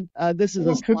 And John, this is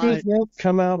a Cuckoo's Nest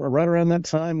come out right around that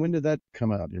time. When did that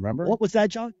come out? Do you remember? What was that,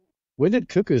 John? When did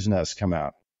Cuckoo's Nest come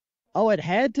out? Oh, it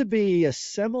had to be a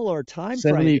similar time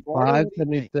 75,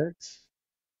 76.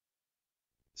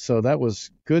 So that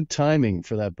was good timing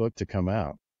for that book to come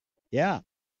out. Yeah.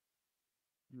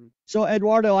 So,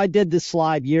 Eduardo, I did this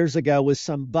slide years ago with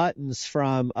some buttons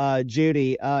from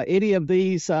Judy. Any of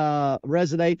these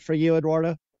resonate for you,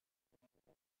 Eduardo?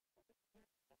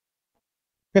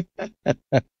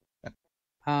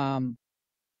 Well,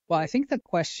 I think the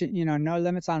question, no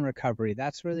limits on recovery.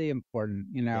 That's really important,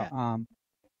 and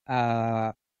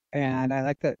I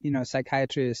like that,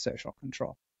 psychiatry is social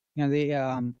control.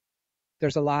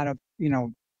 There's a lot of,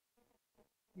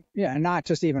 not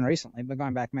just even recently, but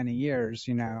going back many years,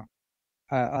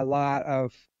 a lot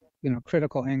of,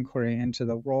 critical inquiry into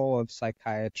the role of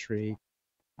psychiatry,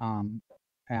 and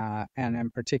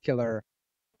in particular,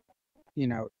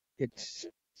 it's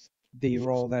the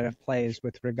role that it plays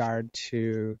with regard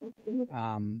to,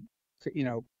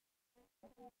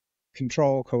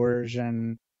 control,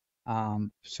 coercion,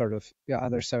 sort of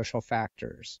other social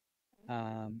factors.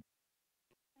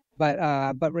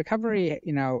 But recovery,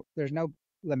 there's no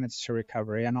limits to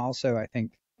recovery. And also, I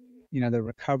think, the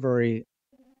recovery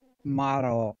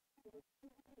model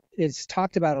is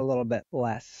talked about a little bit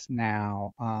less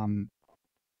now, and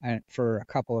for a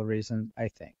couple of reasons, I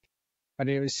think. But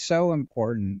it was so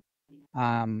important,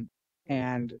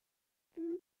 and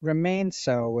remains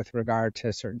so with regard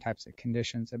to certain types of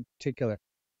conditions in particular.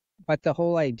 But the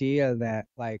whole idea that,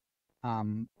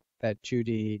 that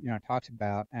Judy, talked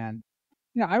about, and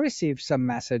I received some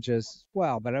messages as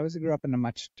well, but I grew up in a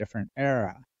much different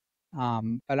era.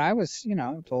 But I was,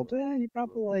 told, you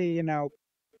probably,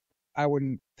 I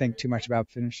wouldn't think too much about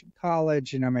finishing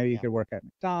college. Maybe you could work at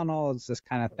McDonald's, this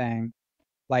kind of thing.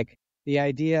 Like the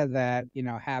idea that,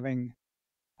 having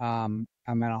a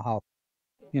mental health,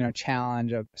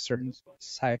 challenge of a certain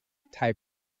type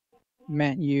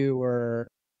meant you were,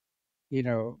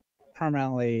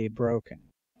 permanently broken.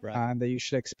 Right. That you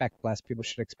should expect less. People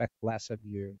should expect less of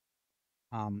you.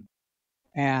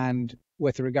 And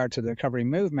with regard to the recovery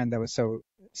movement that was so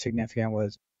significant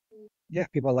was,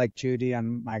 people like Judy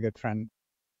and my good friend,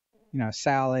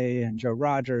 Sally and Joe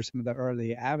Rogers, some of the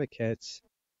early advocates,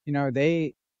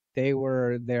 they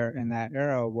were there in that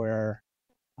era where,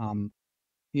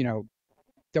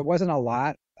 there wasn't a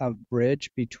lot of bridge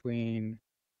between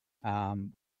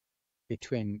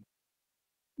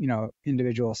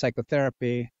individual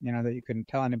psychotherapy, that you couldn't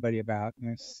tell anybody about,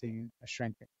 seeing a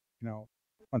shrink,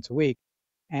 once a week,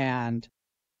 and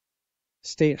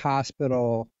state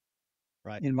hospital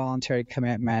involuntary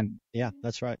commitment. Yeah,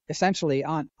 that's right. Essentially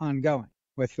ongoing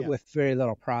with very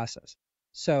little process.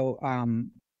 So,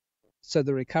 so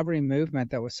the recovery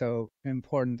movement that was so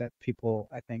important that people,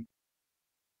 I think,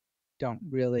 don't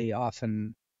really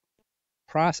often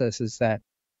process is that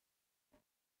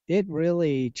it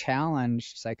really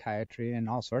challenged psychiatry in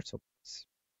all sorts of ways.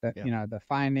 That the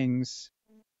findings,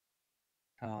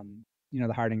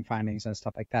 the Harding findings and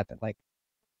stuff like that,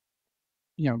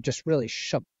 just really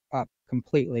shook up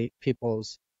completely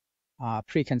people's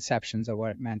preconceptions of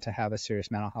what it meant to have a serious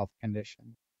mental health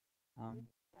condition.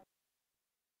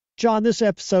 John, this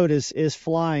episode is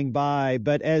flying by,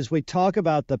 but as we talk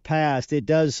about the past, it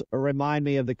does remind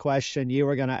me of the question you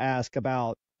were going to ask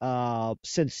about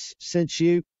since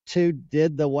you two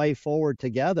did the way forward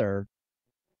together.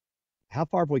 How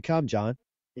far have we come, John?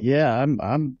 Yeah,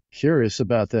 I'm curious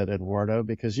about that, Eduardo,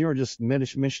 because you were just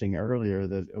mentioning earlier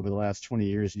that over the last 20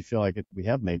 years you feel like we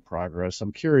have made progress.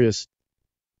 I'm curious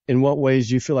in what ways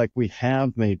you feel like we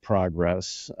have made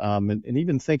progress, and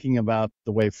even thinking about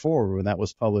the way forward when that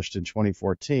was published in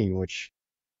 2014, which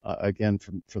again,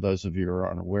 for those of you who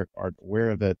are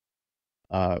aware of it,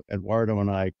 Eduardo and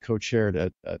I co-chaired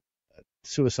a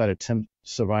suicide attempt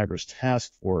survivors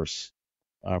task force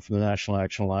from the National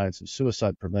Action Alliance of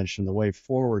Suicide Prevention. The way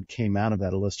forward came out of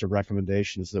that, a list of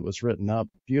recommendations that was written up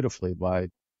beautifully by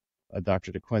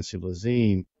Dr. DeQuincy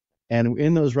Lazine. And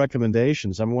in those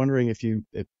recommendations, I'm wondering if you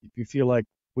feel like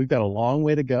we've got a long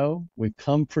way to go, we've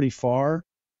come pretty far,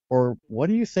 or what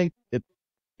do you think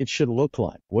it should look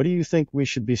like? What do you think we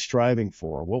should be striving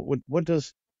for? What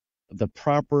does the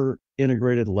proper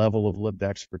integrated level of lived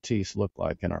expertise look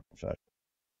like in our profession?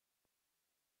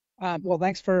 Well,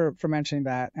 thanks for mentioning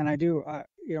that. And I do,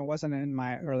 wasn't in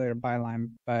my earlier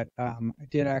byline, but I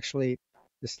did actually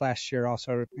this last year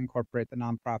also incorporate the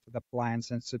nonprofit, the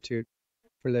Alliance Institute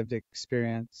for Lived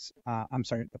Experience. The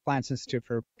Alliance Institute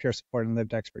for Peer Support and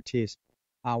Lived Expertise,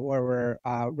 where we're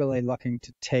really looking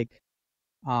to take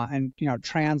and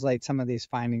translate some of these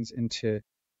findings into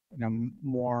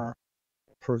more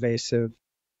pervasive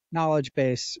knowledge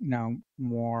base,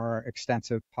 more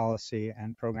extensive policy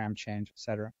and program change, et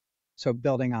cetera. So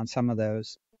building on some of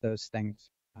those things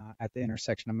at the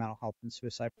intersection of mental health and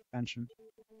suicide prevention.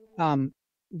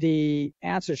 The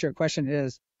answer to your question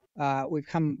is we've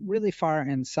come really far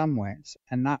in some ways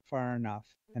and not far enough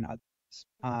in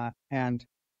others. And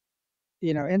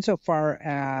insofar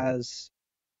as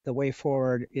the way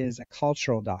forward is a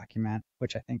cultural document,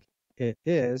 which I think it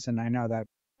is, and I know that,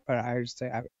 but I would say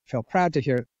I feel proud to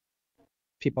hear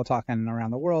people talking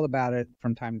around the world about it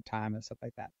from time to time and stuff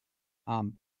like that.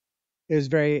 It was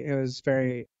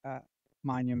very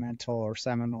monumental or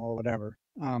seminal or whatever,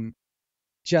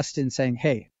 just in saying,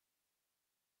 hey,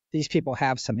 these people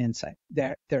have some insight.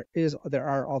 There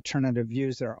are alternative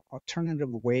views, there are alternative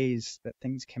ways that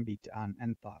things can be done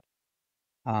and thought.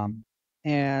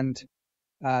 And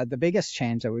the biggest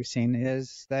change that we've seen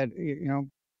is that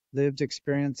lived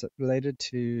experience related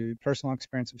to personal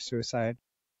experience of suicide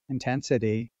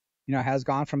intensity, has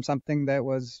gone from something that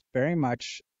was very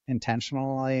much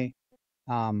intentionally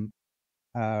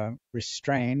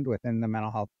restrained within the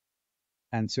mental health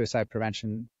and suicide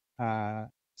prevention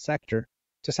sector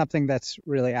to something that's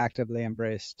really actively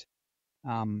embraced.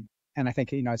 And I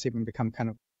think, it's even become kind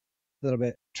of a little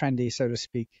bit trendy, so to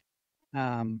speak,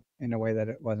 in a way that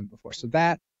it wasn't before. So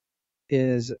that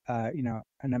is, an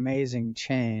amazing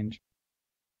change.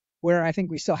 Where I think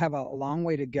we still have a long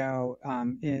way to go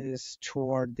is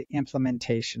toward the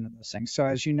implementation of those things. So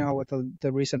as you know, with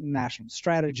the recent national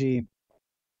strategy,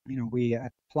 we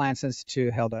at Alliance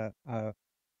Institute held a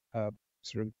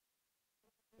sort of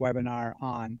webinar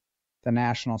on the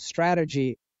national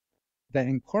strategy that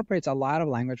incorporates a lot of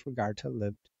language with regard to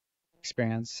lived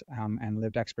experience and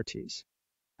lived expertise.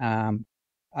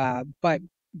 But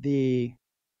the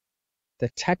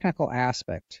technical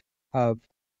aspect of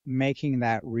making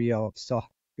that real,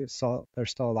 there's still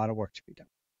a lot of work to be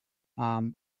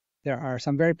done. There are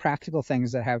some very practical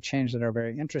things that have changed that are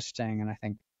very interesting, and I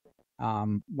think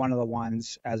one of the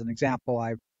ones, as an example,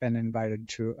 I've been invited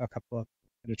to a couple of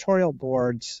editorial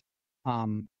boards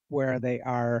where they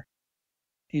are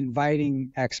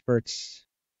inviting experts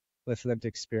with lived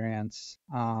experience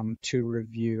to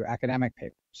review academic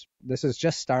papers. This has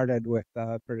just started with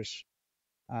the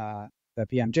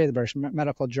BMJ, the British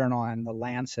Medical Journal, and the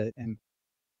Lancet in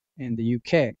the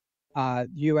UK.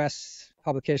 U.S.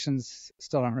 publications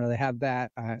still don't really have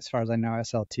that. As far as I know,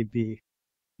 SLTB,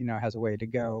 has a way to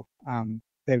go.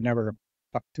 They've never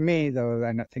talked to me, though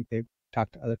I don't think they've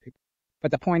talked to other people.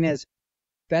 But the point is,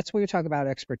 that's where you talk about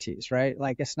expertise, right?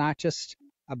 Like, it's not just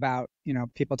about,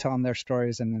 people telling their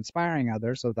stories and inspiring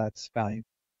others, so that's valuable.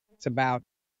 It's about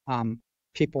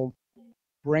people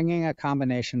bringing a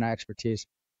combination of expertise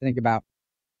to think about,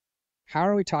 how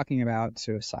are we talking about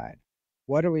suicide?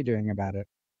 What are we doing about it?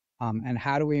 And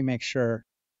how do we make sure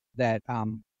that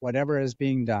whatever is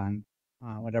being done,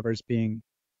 whatever is being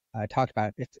talked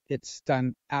about, it's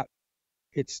done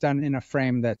in a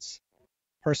frame that's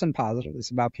person positive.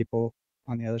 It's about people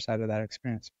on the other side of that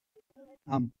experience.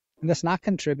 And that's not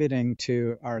contributing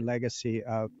to our legacy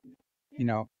of,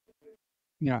 in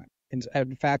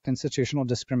fact, institutional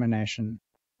discrimination,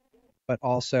 but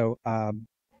also,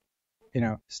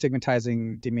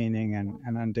 stigmatizing, demeaning,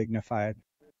 and undignified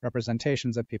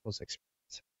representations of people's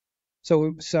experience.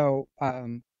 So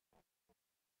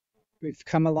we've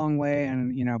come a long way,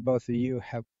 and both of you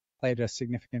have played a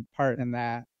significant part in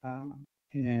that,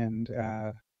 and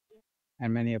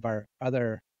many of our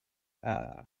other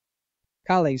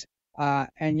colleagues.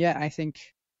 And yet, I think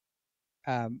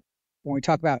when we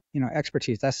talk about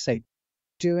expertise, that's to say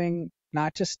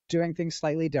not just doing things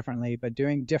slightly differently, but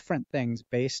doing different things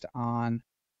based on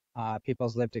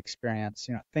people's lived experience.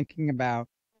 Thinking about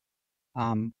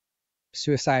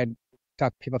suicide.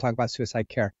 People talk about suicide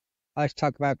care. I like to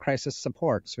talk about crisis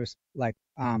support. So it's like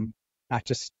not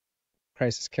just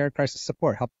crisis care, crisis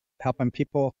support, helping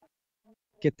people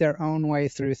get their own way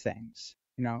through things.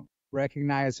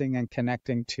 Recognizing and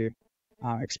connecting to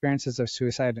experiences of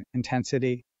suicide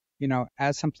intensity.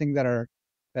 As something that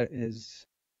is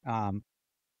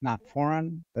not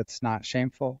foreign, that's not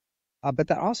shameful, but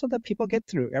that people get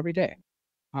through every day,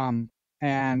 and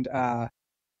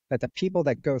that the people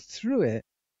that go through it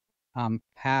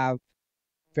have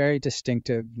very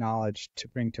distinctive knowledge to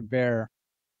bring to bear,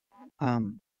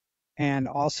 and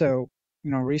also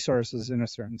resources in a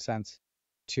certain sense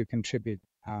to contribute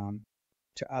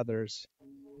to others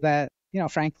that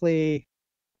frankly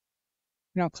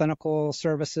clinical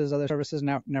services, other services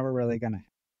never really gonna.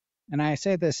 And I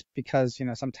say this because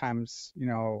sometimes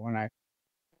when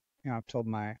I've told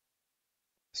my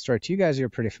story to you guys, you're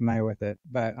pretty familiar with it,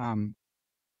 but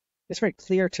it's very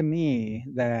clear to me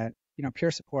that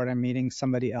peer support, I'm meeting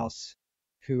somebody else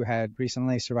who had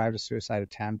recently survived a suicide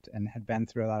attempt and had been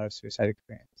through a lot of suicide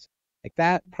experience. Like,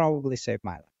 that probably saved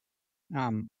my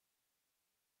life.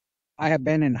 I have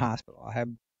been in hospital.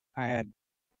 I had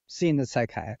seen the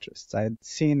psychiatrists. I had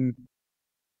seen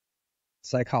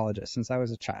psychologists since I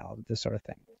was a child, this sort of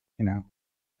thing.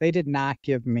 They did not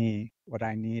give me what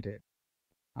I needed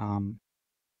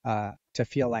to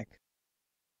feel like,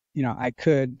 I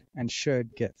could and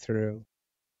should get through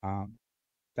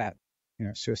that,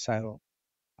 suicidal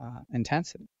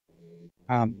intensity.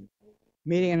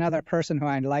 Meeting another person who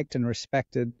I liked and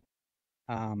respected,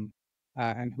 and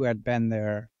who had been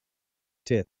there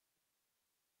did.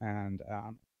 And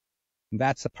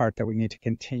that's the part that we need to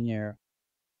continue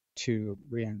to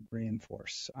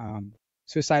reinforce.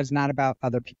 Suicide is not about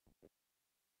other people.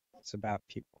 It's about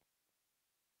people.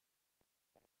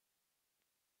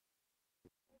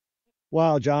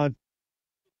 Wow, John.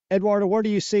 Eduardo, where do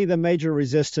you see the major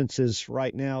resistances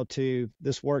right now to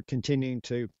this work continuing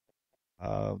to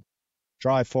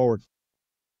drive forward?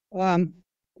 Well,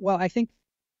 I think,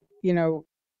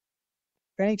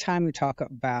 anytime we talk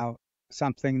about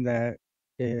something that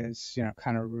is,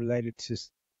 kind of related to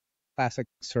classic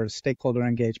sort of stakeholder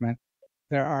engagement,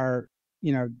 there are,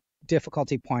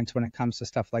 difficulty points when it comes to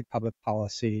stuff like public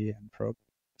policy and programs.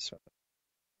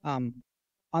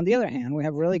 On the other hand, we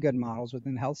have really good models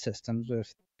within health systems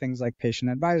with things like patient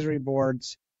advisory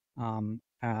boards, and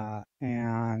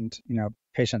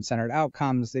patient-centered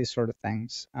outcomes, these sort of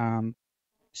things.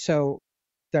 So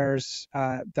there's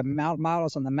the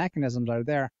models and the mechanisms are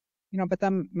there, but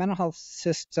the mental health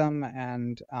system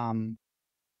and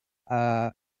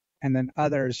then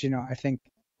others, I think,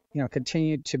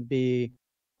 continue to be,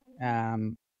 I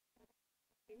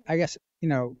guess,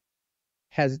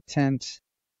 hesitant.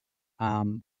 I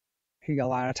think a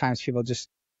lot of times people just,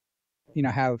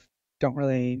 don't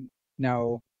really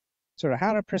know sort of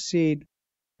how to proceed.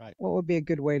 Right. What would be a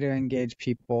good way to engage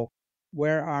people?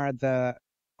 Where are the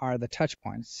touch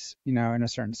points, in a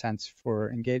certain sense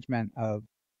for engagement of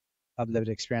lived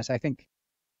experience? I think,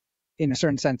 in a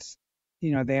certain sense,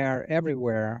 they are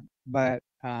everywhere, but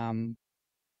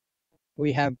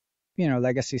we have,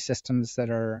 legacy systems that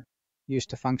are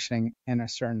used to functioning in a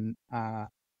certain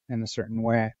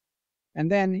way.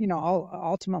 And then,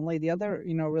 ultimately the other,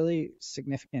 really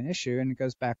significant issue, and it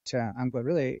goes back to, I'm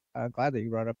really glad that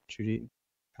you brought up Judy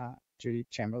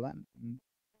Chamberlain.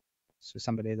 So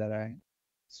somebody that I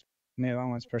knew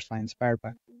and was personally inspired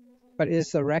by. But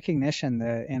is the recognition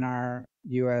that in our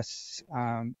U.S.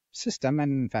 System,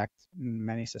 and in fact, in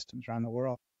many systems around the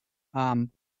world,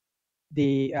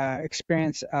 the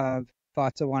experience of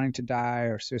thoughts of wanting to die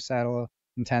or suicidal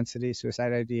intensity,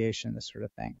 suicide ideation, this sort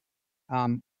of thing,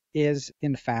 is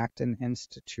in fact an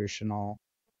institutional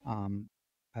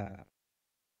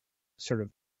sort of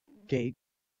gate.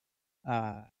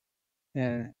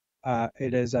 And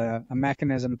it is a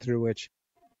mechanism through which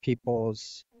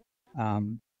people's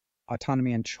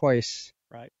autonomy and choice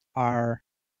are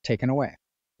taken away.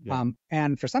 Yeah.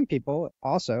 And for some people,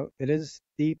 also, it is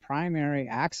the primary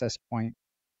access point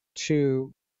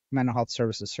to mental health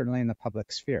services, certainly in the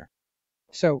public sphere.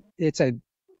 So it's a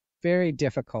very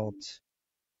difficult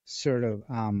sort of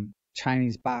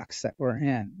Chinese box that we're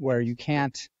in, where you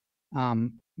can't,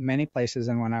 many places,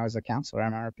 and when I was a counselor, I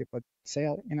remember people would say,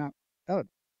 oh,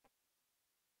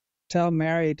 tell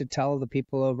Mary to tell the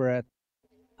people over at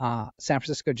San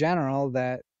Francisco General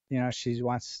that, she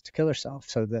wants to kill herself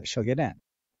so that she'll get in.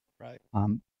 Right.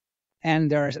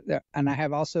 And and I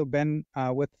have also been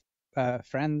with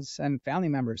friends and family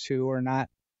members who were not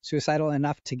suicidal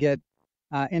enough to get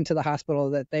into the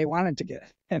hospital that they wanted to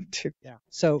get into. Yeah.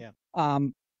 So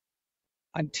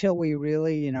until we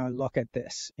really, look at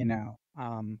this,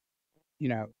 not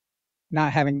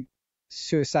having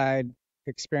suicide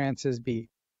experiences be,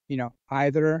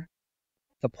 either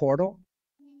the portal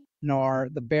nor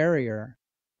the barrier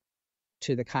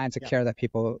to the kinds of care that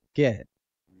people get,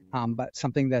 but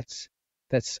something that's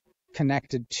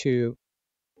connected to,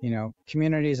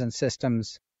 communities and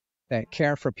systems that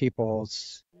care for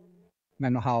people's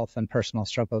mental health and personal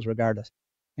struggles regardless.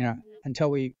 Until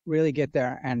we really get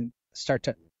there and start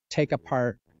to take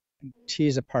apart,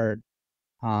 tease apart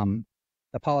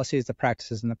the policies, the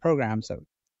practices, and the programs that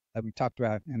we talked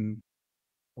about in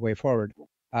the way forward,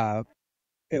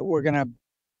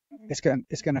 it's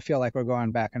gonna feel like we're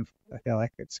going back, and I feel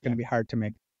like it's gonna be hard to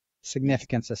make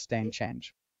significant, sustained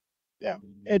change. Yeah.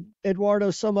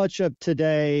 Eduardo, so much of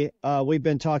today, we've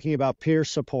been talking about peer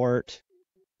support,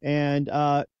 and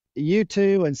you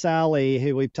two and Sally,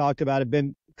 who we've talked about, have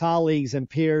been colleagues and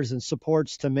peers and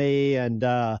supports to me. And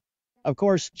of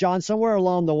course, John, somewhere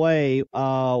along the way,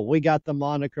 we got the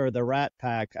moniker the Rat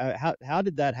Pack. How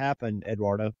did that happen,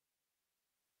 Eduardo?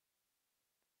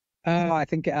 I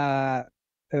think it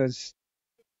was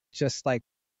just like,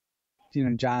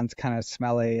 John's kind of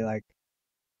smelly, like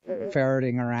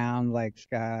ferreting around, like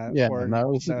back of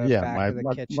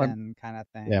the kitchen kind of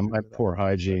thing. Yeah, my poor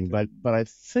hygiene, but I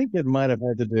think it might have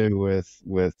had to do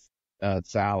with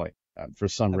Sally for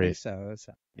some reason.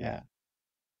 So yeah.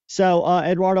 So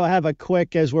Eduardo, I have a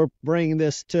quick, as we're bringing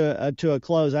this to a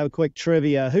close, I have a quick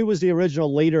trivia. Who was the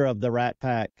original leader of the Rat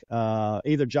Pack?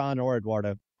 Either John or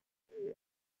Eduardo.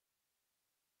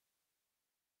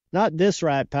 Not this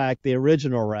Rat Pack, the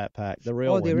original Rat Pack, the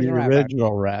real one. The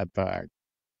original Rat Pack.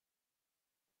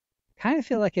 Kind of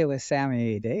feel like it was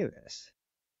Sammy Davis,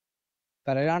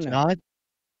 but I don't know. Not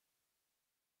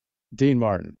Dean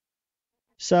Martin.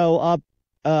 So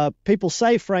people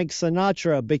say Frank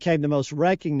Sinatra became the most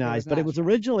recognized, but it was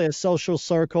originally a social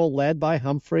circle led by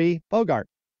Humphrey Bogart.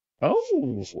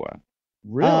 Oh,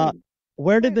 really?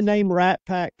 Where did the name Rat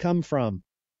Pack come from?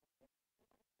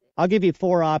 I'll give you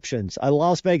 4 options: a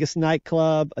Las Vegas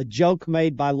nightclub, a joke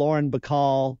made by Lauren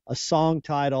Bacall, a song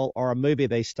title, or a movie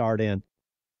they starred in.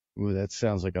 Ooh, that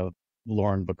sounds like a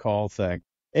Lauren Bacall thing.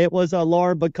 It was a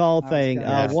Lauren Bacall thing.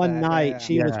 One night,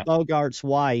 she was Bogart's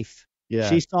wife. Yeah.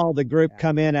 She saw the group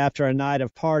come in after a night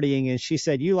of partying, and she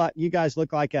said, "You guys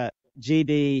look like a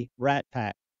GD Rat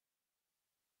Pack."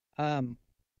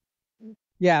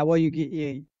 Yeah. Well, you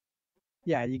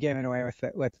gave it away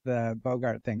with the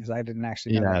Bogart thing, because I didn't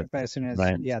actually know that. But as soon as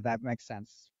that makes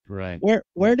sense. Right. Where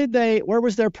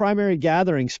was their primary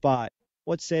gathering spot?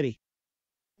 What city?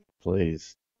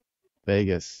 Please.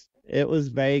 Vegas. It was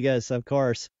Vegas, of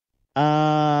course.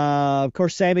 Of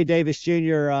course, Sammy Davis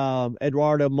Jr.,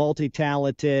 Eduardo,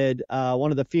 multi-talented,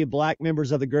 one of the few black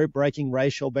members of the group breaking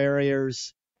racial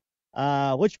barriers.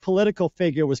 Which political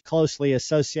figure was closely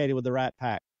associated with the Rat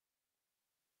Pack?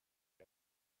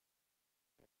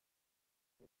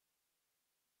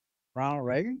 Ronald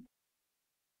Reagan?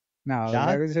 No,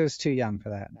 John? he was too young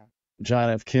for that. No. John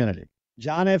F. Kennedy.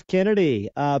 John F. Kennedy.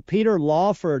 Peter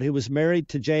Lawford, who was married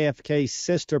to JFK's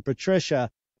sister Patricia,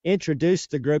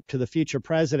 introduced the group to the future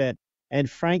president. And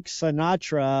Frank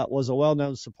Sinatra was a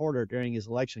well-known supporter during his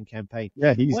election campaign.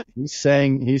 Yeah, he's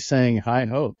saying High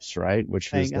Hopes, right?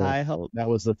 Which was High Hopes. That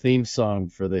was the theme song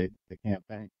for the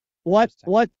campaign.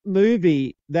 What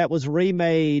movie that was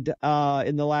remade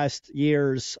in the last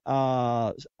years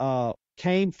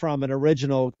came from an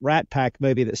original Rat Pack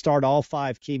movie that starred all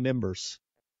 5 key members?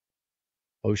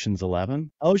 Ocean's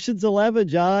 11. Ocean's 11,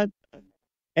 John.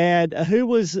 And who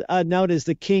was known as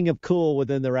the king of cool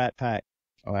within the Rat Pack?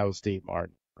 Oh, that was Dean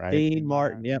Martin, right? Dean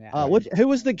Martin, yeah. Who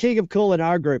was the king of cool in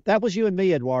our group? That was you and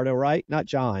me, Eduardo, right? Not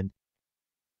John.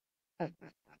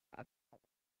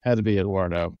 Had to be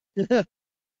Eduardo.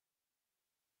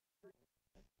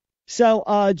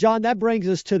 So, John, that brings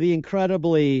us to the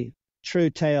incredibly true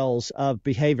tales of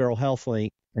Behavioral Health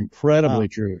Link. Incredibly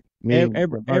true.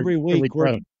 Every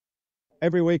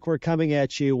week we're coming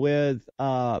at you with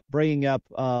bringing up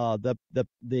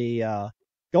the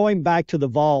going back to the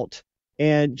vault.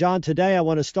 And John, today I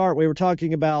want to start. We were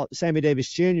talking about Sammy Davis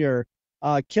Jr.,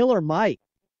 Killer Mike,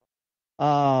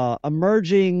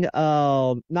 emerging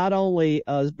not only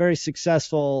a very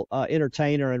successful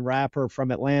entertainer and rapper from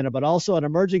Atlanta, but also an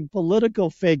emerging political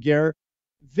figure,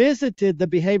 visited the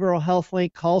Behavioral Health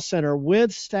Link call center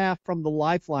with staff from the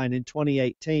Lifeline in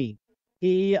 2018.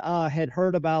 He had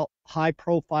heard about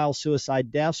high-profile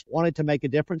suicide deaths, wanted to make a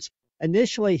difference.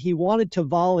 Initially, he wanted to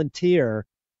volunteer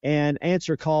and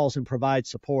answer calls and provide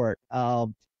support.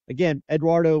 Again,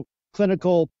 Eduardo,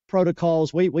 clinical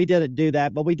protocols, we didn't do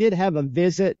that, but we did have a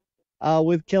visit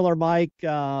with Killer Mike.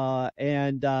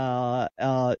 And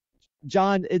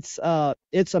John,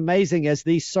 it's amazing as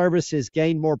these services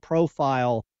gain more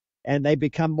profile and they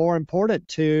become more important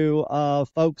to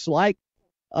folks like,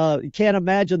 you can't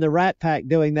imagine the Rat Pack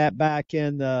doing that back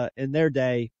in their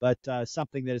day, but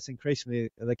something that is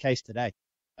increasingly the case today.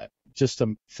 Just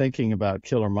thinking about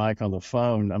Killer Mike on the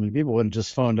phone, I mean, people would have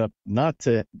just phoned up not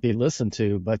to be listened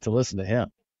to, but to listen to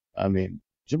him. I mean,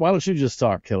 why don't you just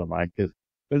talk, Killer Mike? But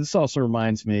this also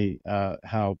reminds me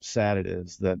how sad it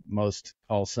is that most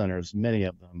call centers, many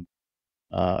of them,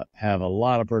 have a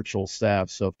lot of virtual staff.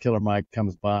 So if Killer Mike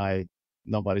comes by,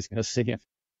 nobody's going to see him.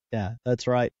 Yeah, that's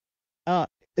right.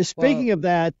 Speaking of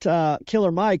that,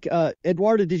 Killer Mike,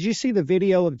 Eduardo, did you see the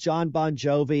video of John Bon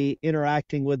Jovi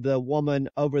interacting with the woman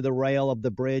over the rail of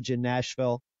the bridge in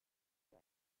Nashville?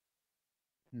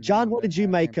 John, what did you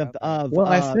make of? Well,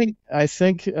 I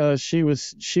think she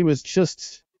was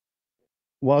just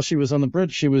while she was on the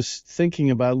bridge, she was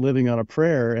thinking about living on a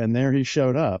prayer, and there he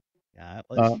showed up. Yeah,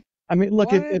 I mean, look,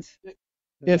 if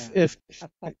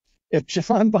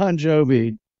John Bon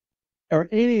Jovi or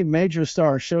any major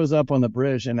star shows up on the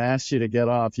bridge and asks you to get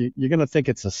off, you're going to think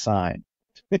it's a sign.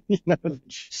 You know?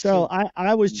 So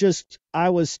I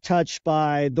was touched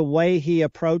by the way he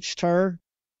approached her.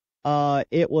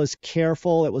 It was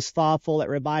careful. It was thoughtful. It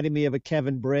reminded me of a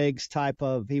Kevin Briggs type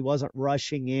of, he wasn't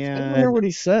rushing in. I don't remember what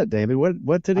he said, David.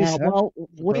 What did he say? Well,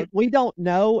 we don't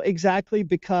know exactly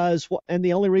because, and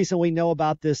the only reason we know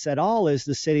about this at all is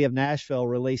the city of Nashville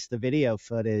released the video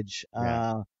footage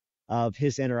of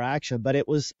his interaction. But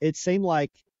it seemed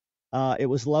like it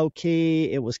was low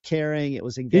key, it was caring, it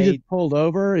was engaged. He just pulled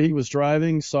over. He was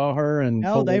driving, saw her, and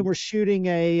no, they were shooting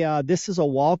this is a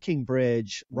walking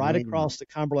bridge right across the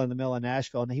Cumberland in the middle of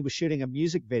Nashville, and he was shooting a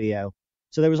music video.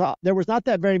 So there was not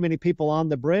that very many people on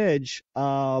the bridge,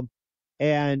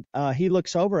 and he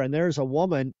looks over, and there's a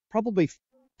woman probably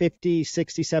 50,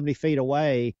 60, 70 feet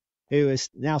away who is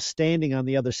now standing on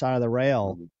the other side of the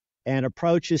rail, and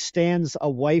approaches, stands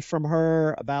away from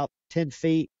her about 10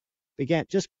 feet,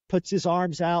 just puts his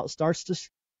arms out, starts to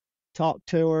talk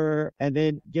to her, and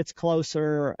then gets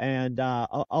closer, and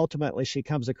ultimately she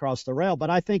comes across the rail. But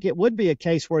I think it would be a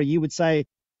case where you would say,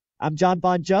 I'm John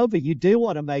Bon Jovi. You do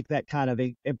want to make that kind of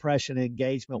impression and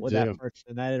engagement with that person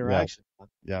and that interaction.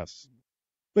 Yes.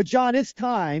 But John, it's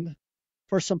time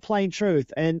for some plain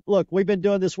truth. And look, we've been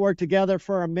doing this work together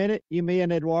for a minute, you, me,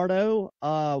 and Eduardo.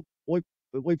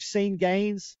 We've seen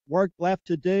gains, work left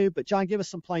to do, but John, give us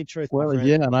some plain truth. Well,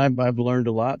 yeah, and I've learned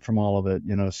a lot from all of it,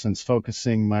 since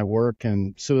focusing my work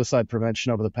in suicide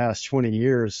prevention over the past 20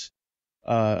 years.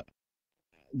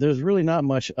 There's really not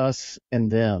much us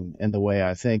and them in the way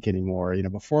I think anymore.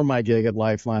 Before my gig at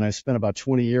Lifeline, I spent about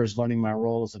 20 years learning my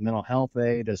role as a mental health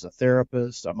aide, as a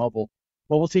therapist, a mobile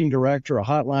team director, a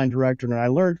hotline director, and I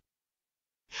learned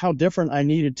how different I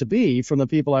needed to be from the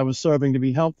people I was serving to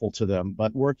be helpful to them.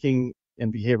 But working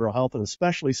in behavioral health, and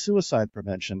especially suicide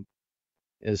prevention,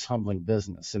 is humbling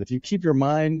business. And if you keep your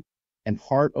mind and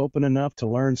heart open enough to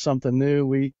learn something new,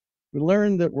 we We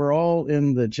learned that we're all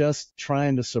in the just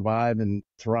trying to survive and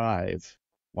thrive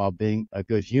while being a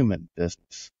good human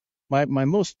business. My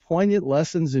most poignant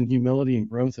lessons in humility and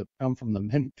growth have come from the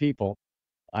many people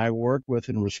I work with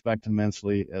and respect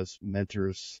immensely as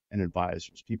mentors and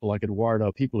advisors. People like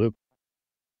Eduardo, people who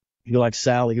like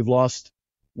Sally, who've lost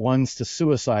ones to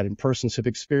suicide, and persons who've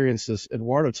experienced this.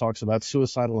 Eduardo talks about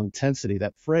suicidal intensity.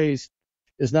 That phrase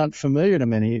is not familiar to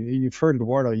many. You've heard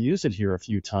Eduardo use it here a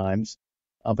few times,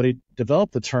 but he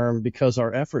developed the term because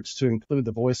our efforts to include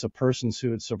the voice of persons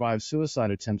who had survived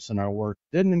suicide attempts in our work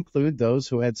didn't include those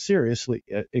who had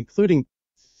including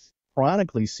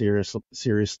chronically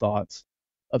serious thoughts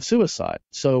of suicide.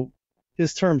 So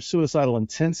his term suicidal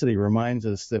intensity reminds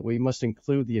us that we must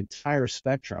include the entire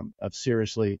spectrum of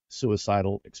seriously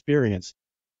suicidal experience,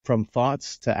 from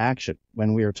thoughts to action,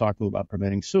 when we are talking about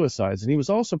preventing suicides. And he was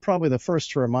also probably the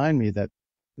first to remind me that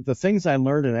the things I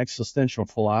learned in existential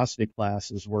philosophy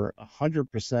classes were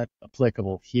 100%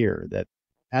 applicable here, that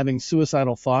having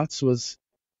suicidal thoughts was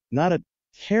not a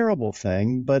terrible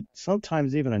thing, but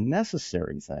sometimes even a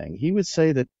necessary thing. He would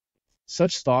say that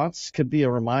such thoughts could be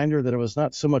a reminder that it was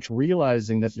not so much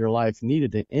realizing that your life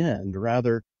needed to end.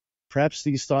 Rather, perhaps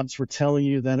these thoughts were telling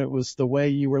you that it was the way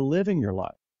you were living your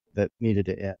life that needed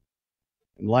to end.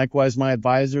 And likewise, my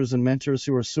advisors and mentors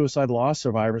who are suicide loss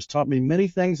survivors taught me many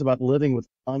things about living with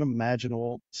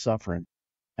unimaginable suffering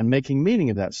and making meaning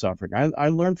of that suffering. I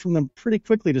learned from them pretty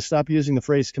quickly to stop using the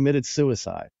phrase committed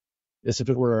suicide as if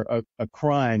it were a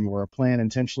crime or a plan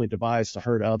intentionally devised to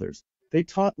hurt others. They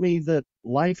taught me that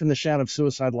life in the shadow of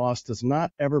suicide loss does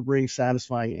not ever bring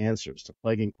satisfying answers to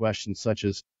plaguing questions such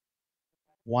as,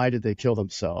 why did they kill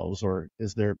themselves? Or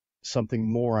is there something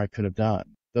more I could have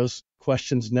done? Those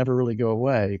questions never really go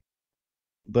away,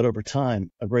 but over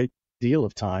time, a great deal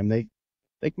of time, they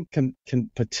can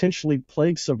potentially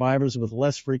plague survivors with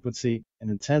less frequency and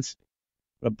intensity.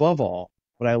 But above all,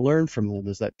 what I learned from them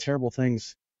is that terrible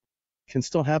things can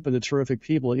still happen to terrific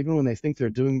people, even when they think they're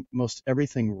doing most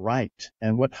everything right.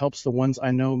 And what helps the ones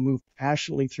I know move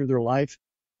passionately through their life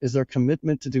is their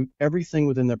commitment to do everything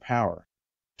within their power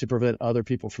to prevent other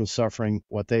people from suffering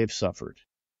what they've suffered.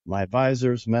 My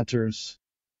advisors, mentors,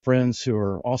 friends who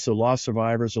are also loss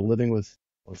survivors or living with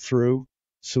or through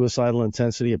suicidal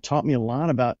intensity have taught me a lot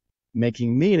about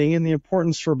making meaning and the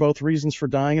importance for both reasons for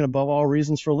dying and above all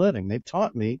reasons for living. They've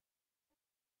taught me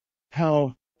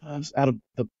how out of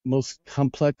the most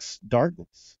complex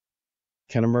darkness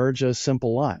can emerge a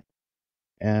simple light.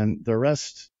 And the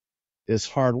rest is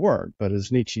hard work. But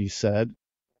as Nietzsche said,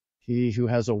 he who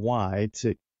has a why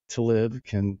to live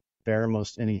can bear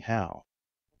most any how.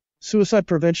 Suicide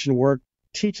prevention work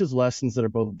teaches lessons that are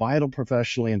both vital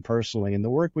professionally and personally. And the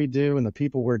work we do and the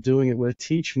people we're doing it with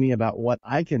teach me about what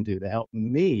I can do to help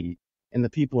me and the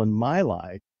people in my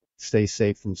life stay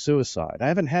safe from suicide. I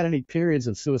haven't had any periods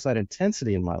of suicide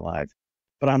intensity in my life,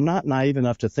 but I'm not naive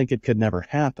enough to think it could never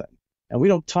happen. And we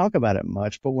don't talk about it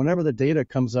much, but whenever the data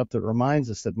comes up that reminds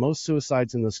us that most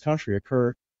suicides in this country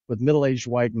occur with middle-aged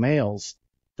white males,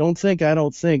 I don't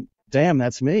think, damn,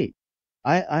 that's me.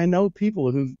 I know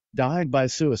people who've died by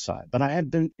suicide, but I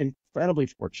have been incredibly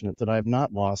fortunate that I have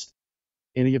not lost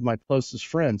any of my closest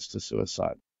friends to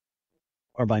suicide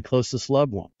or my closest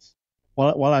loved ones.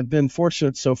 While I've been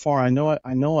fortunate so far, I know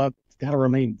I've got to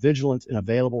remain vigilant and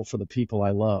available for the people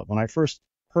I love. When I first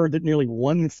heard that nearly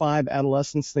 1 in 5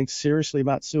 adolescents think seriously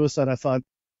about suicide, I thought,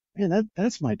 man,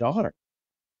 that's my daughter.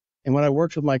 And when I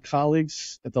worked with my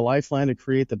colleagues at the Lifeline to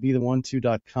create the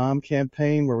BeTheOne2.com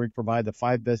campaign, where we provide the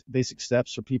 5 basic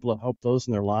steps for people to help those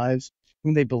in their lives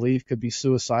whom they believe could be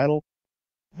suicidal,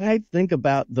 I think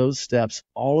about those steps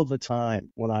all of the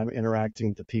time when I'm interacting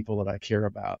with the people that I care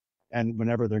about and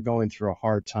whenever they're going through a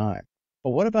hard time. But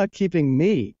what about keeping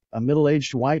me, a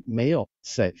middle-aged white male,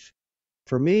 safe?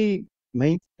 For me,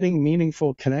 maintaining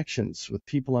meaningful connections with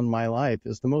people in my life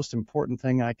is the most important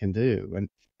thing I can do.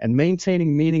 And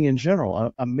maintaining meaning in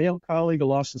general. A male colleague who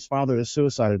lost his father to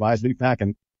suicide advised me back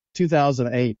in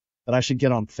 2008 that I should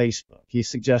get on Facebook. He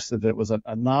suggested that it was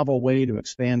a novel way to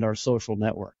expand our social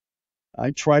network. I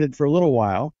tried it for a little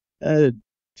while. It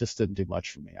just didn't do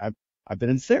much for me. I've been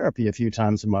in therapy a few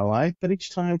times in my life, but each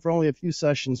time for only a few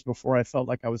sessions before I felt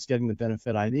like I was getting the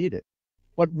benefit I needed.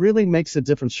 What really makes a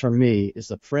difference for me is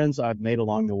the friends I've made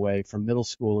along the way from middle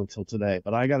school until today.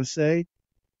 But I got to say,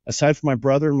 aside from my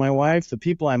brother and my wife, the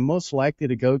people I'm most likely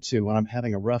to go to when I'm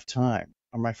having a rough time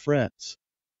are my friends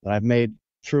that I've made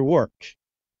through work.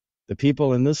 The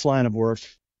people in this line of work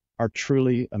are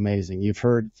truly amazing. You've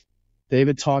heard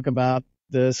David talk about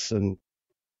this, and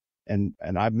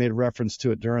and I've made reference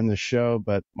to it during the show,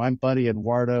 but my buddy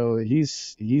Eduardo,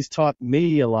 he's taught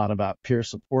me a lot about peer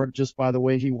support just by the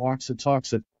way he walks and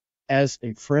talks it as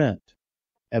a friend.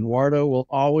 Eduardo will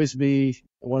always be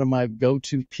one of my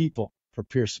go-to people for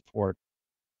peer support,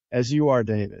 as you are,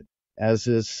 David, as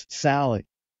is Sally,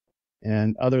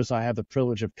 and others I have the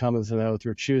privilege of coming to know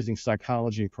through choosing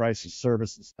psychology and crisis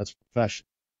services as a profession.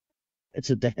 It's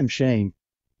a damn shame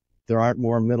there aren't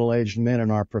more middle-aged men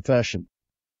in our profession.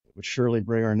 It would surely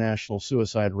bring our national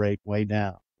suicide rate way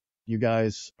down. You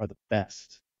guys are the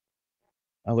best.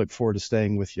 I look forward to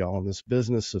staying with y'all in this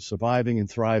business of surviving and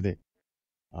thriving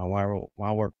while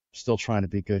we're still trying to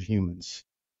be good humans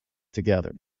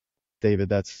together. David,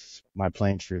 that's my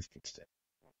plain truth for today.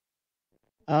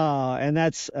 And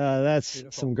that's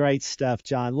beautiful. Some great stuff,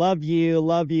 John. Love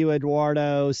you,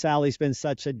 Eduardo. Sally's been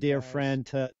such a dear friend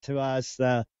to us.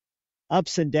 The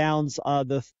ups and downs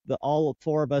all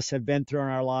four of us have been through in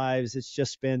our lives. It's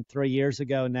just been 3 years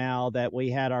ago now that we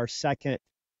had our second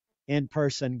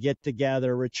in-person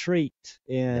get-together retreat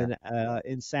in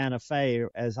Santa Fe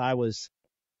as I was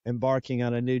embarking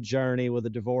on a new journey with a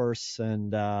divorce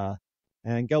and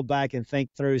go back and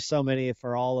think through so many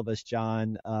for all of us,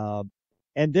 John.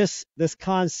 And this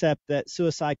concept that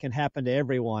suicide can happen to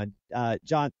everyone,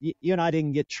 John, you and I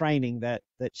didn't get training that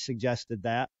suggested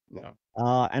that. No.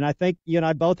 And I think you and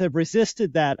I both have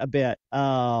resisted that a bit.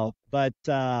 But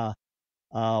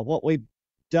what we've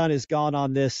done is gone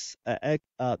on this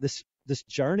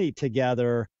journey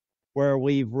together where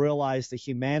we've realized the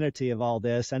humanity of all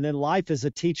this. And then life is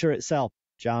a teacher itself,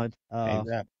 John,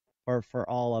 for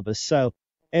all of us. So,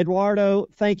 Eduardo,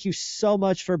 thank you so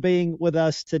much for being with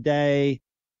us today.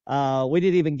 We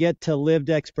didn't even get to lived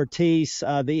expertise,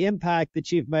 the impact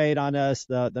that you've made on us,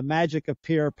 the magic of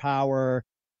peer power,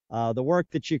 the work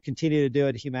that you continue to do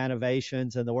at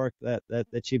Humanovations, and the work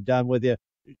that you've done with you.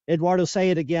 Eduardo, say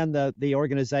it again, the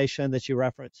organization that you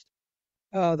referenced.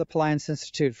 The Alliance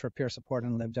Institute for Peer Support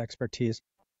and Lived Expertise.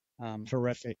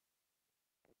 Terrific.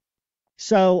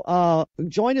 So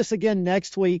join us again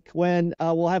next week when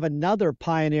we'll have another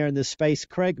pioneer in this space,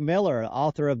 Craig Miller,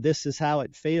 author of This Is How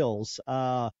It Feels,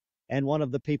 and one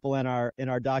of the people in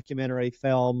our documentary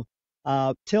film.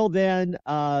 Till then,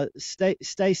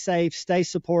 stay safe, stay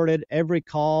supported. Every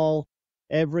call,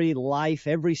 every life,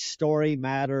 every story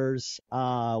matters.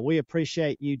 We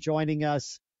appreciate you joining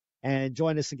us, and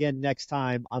join us again next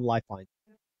time on Lifeline.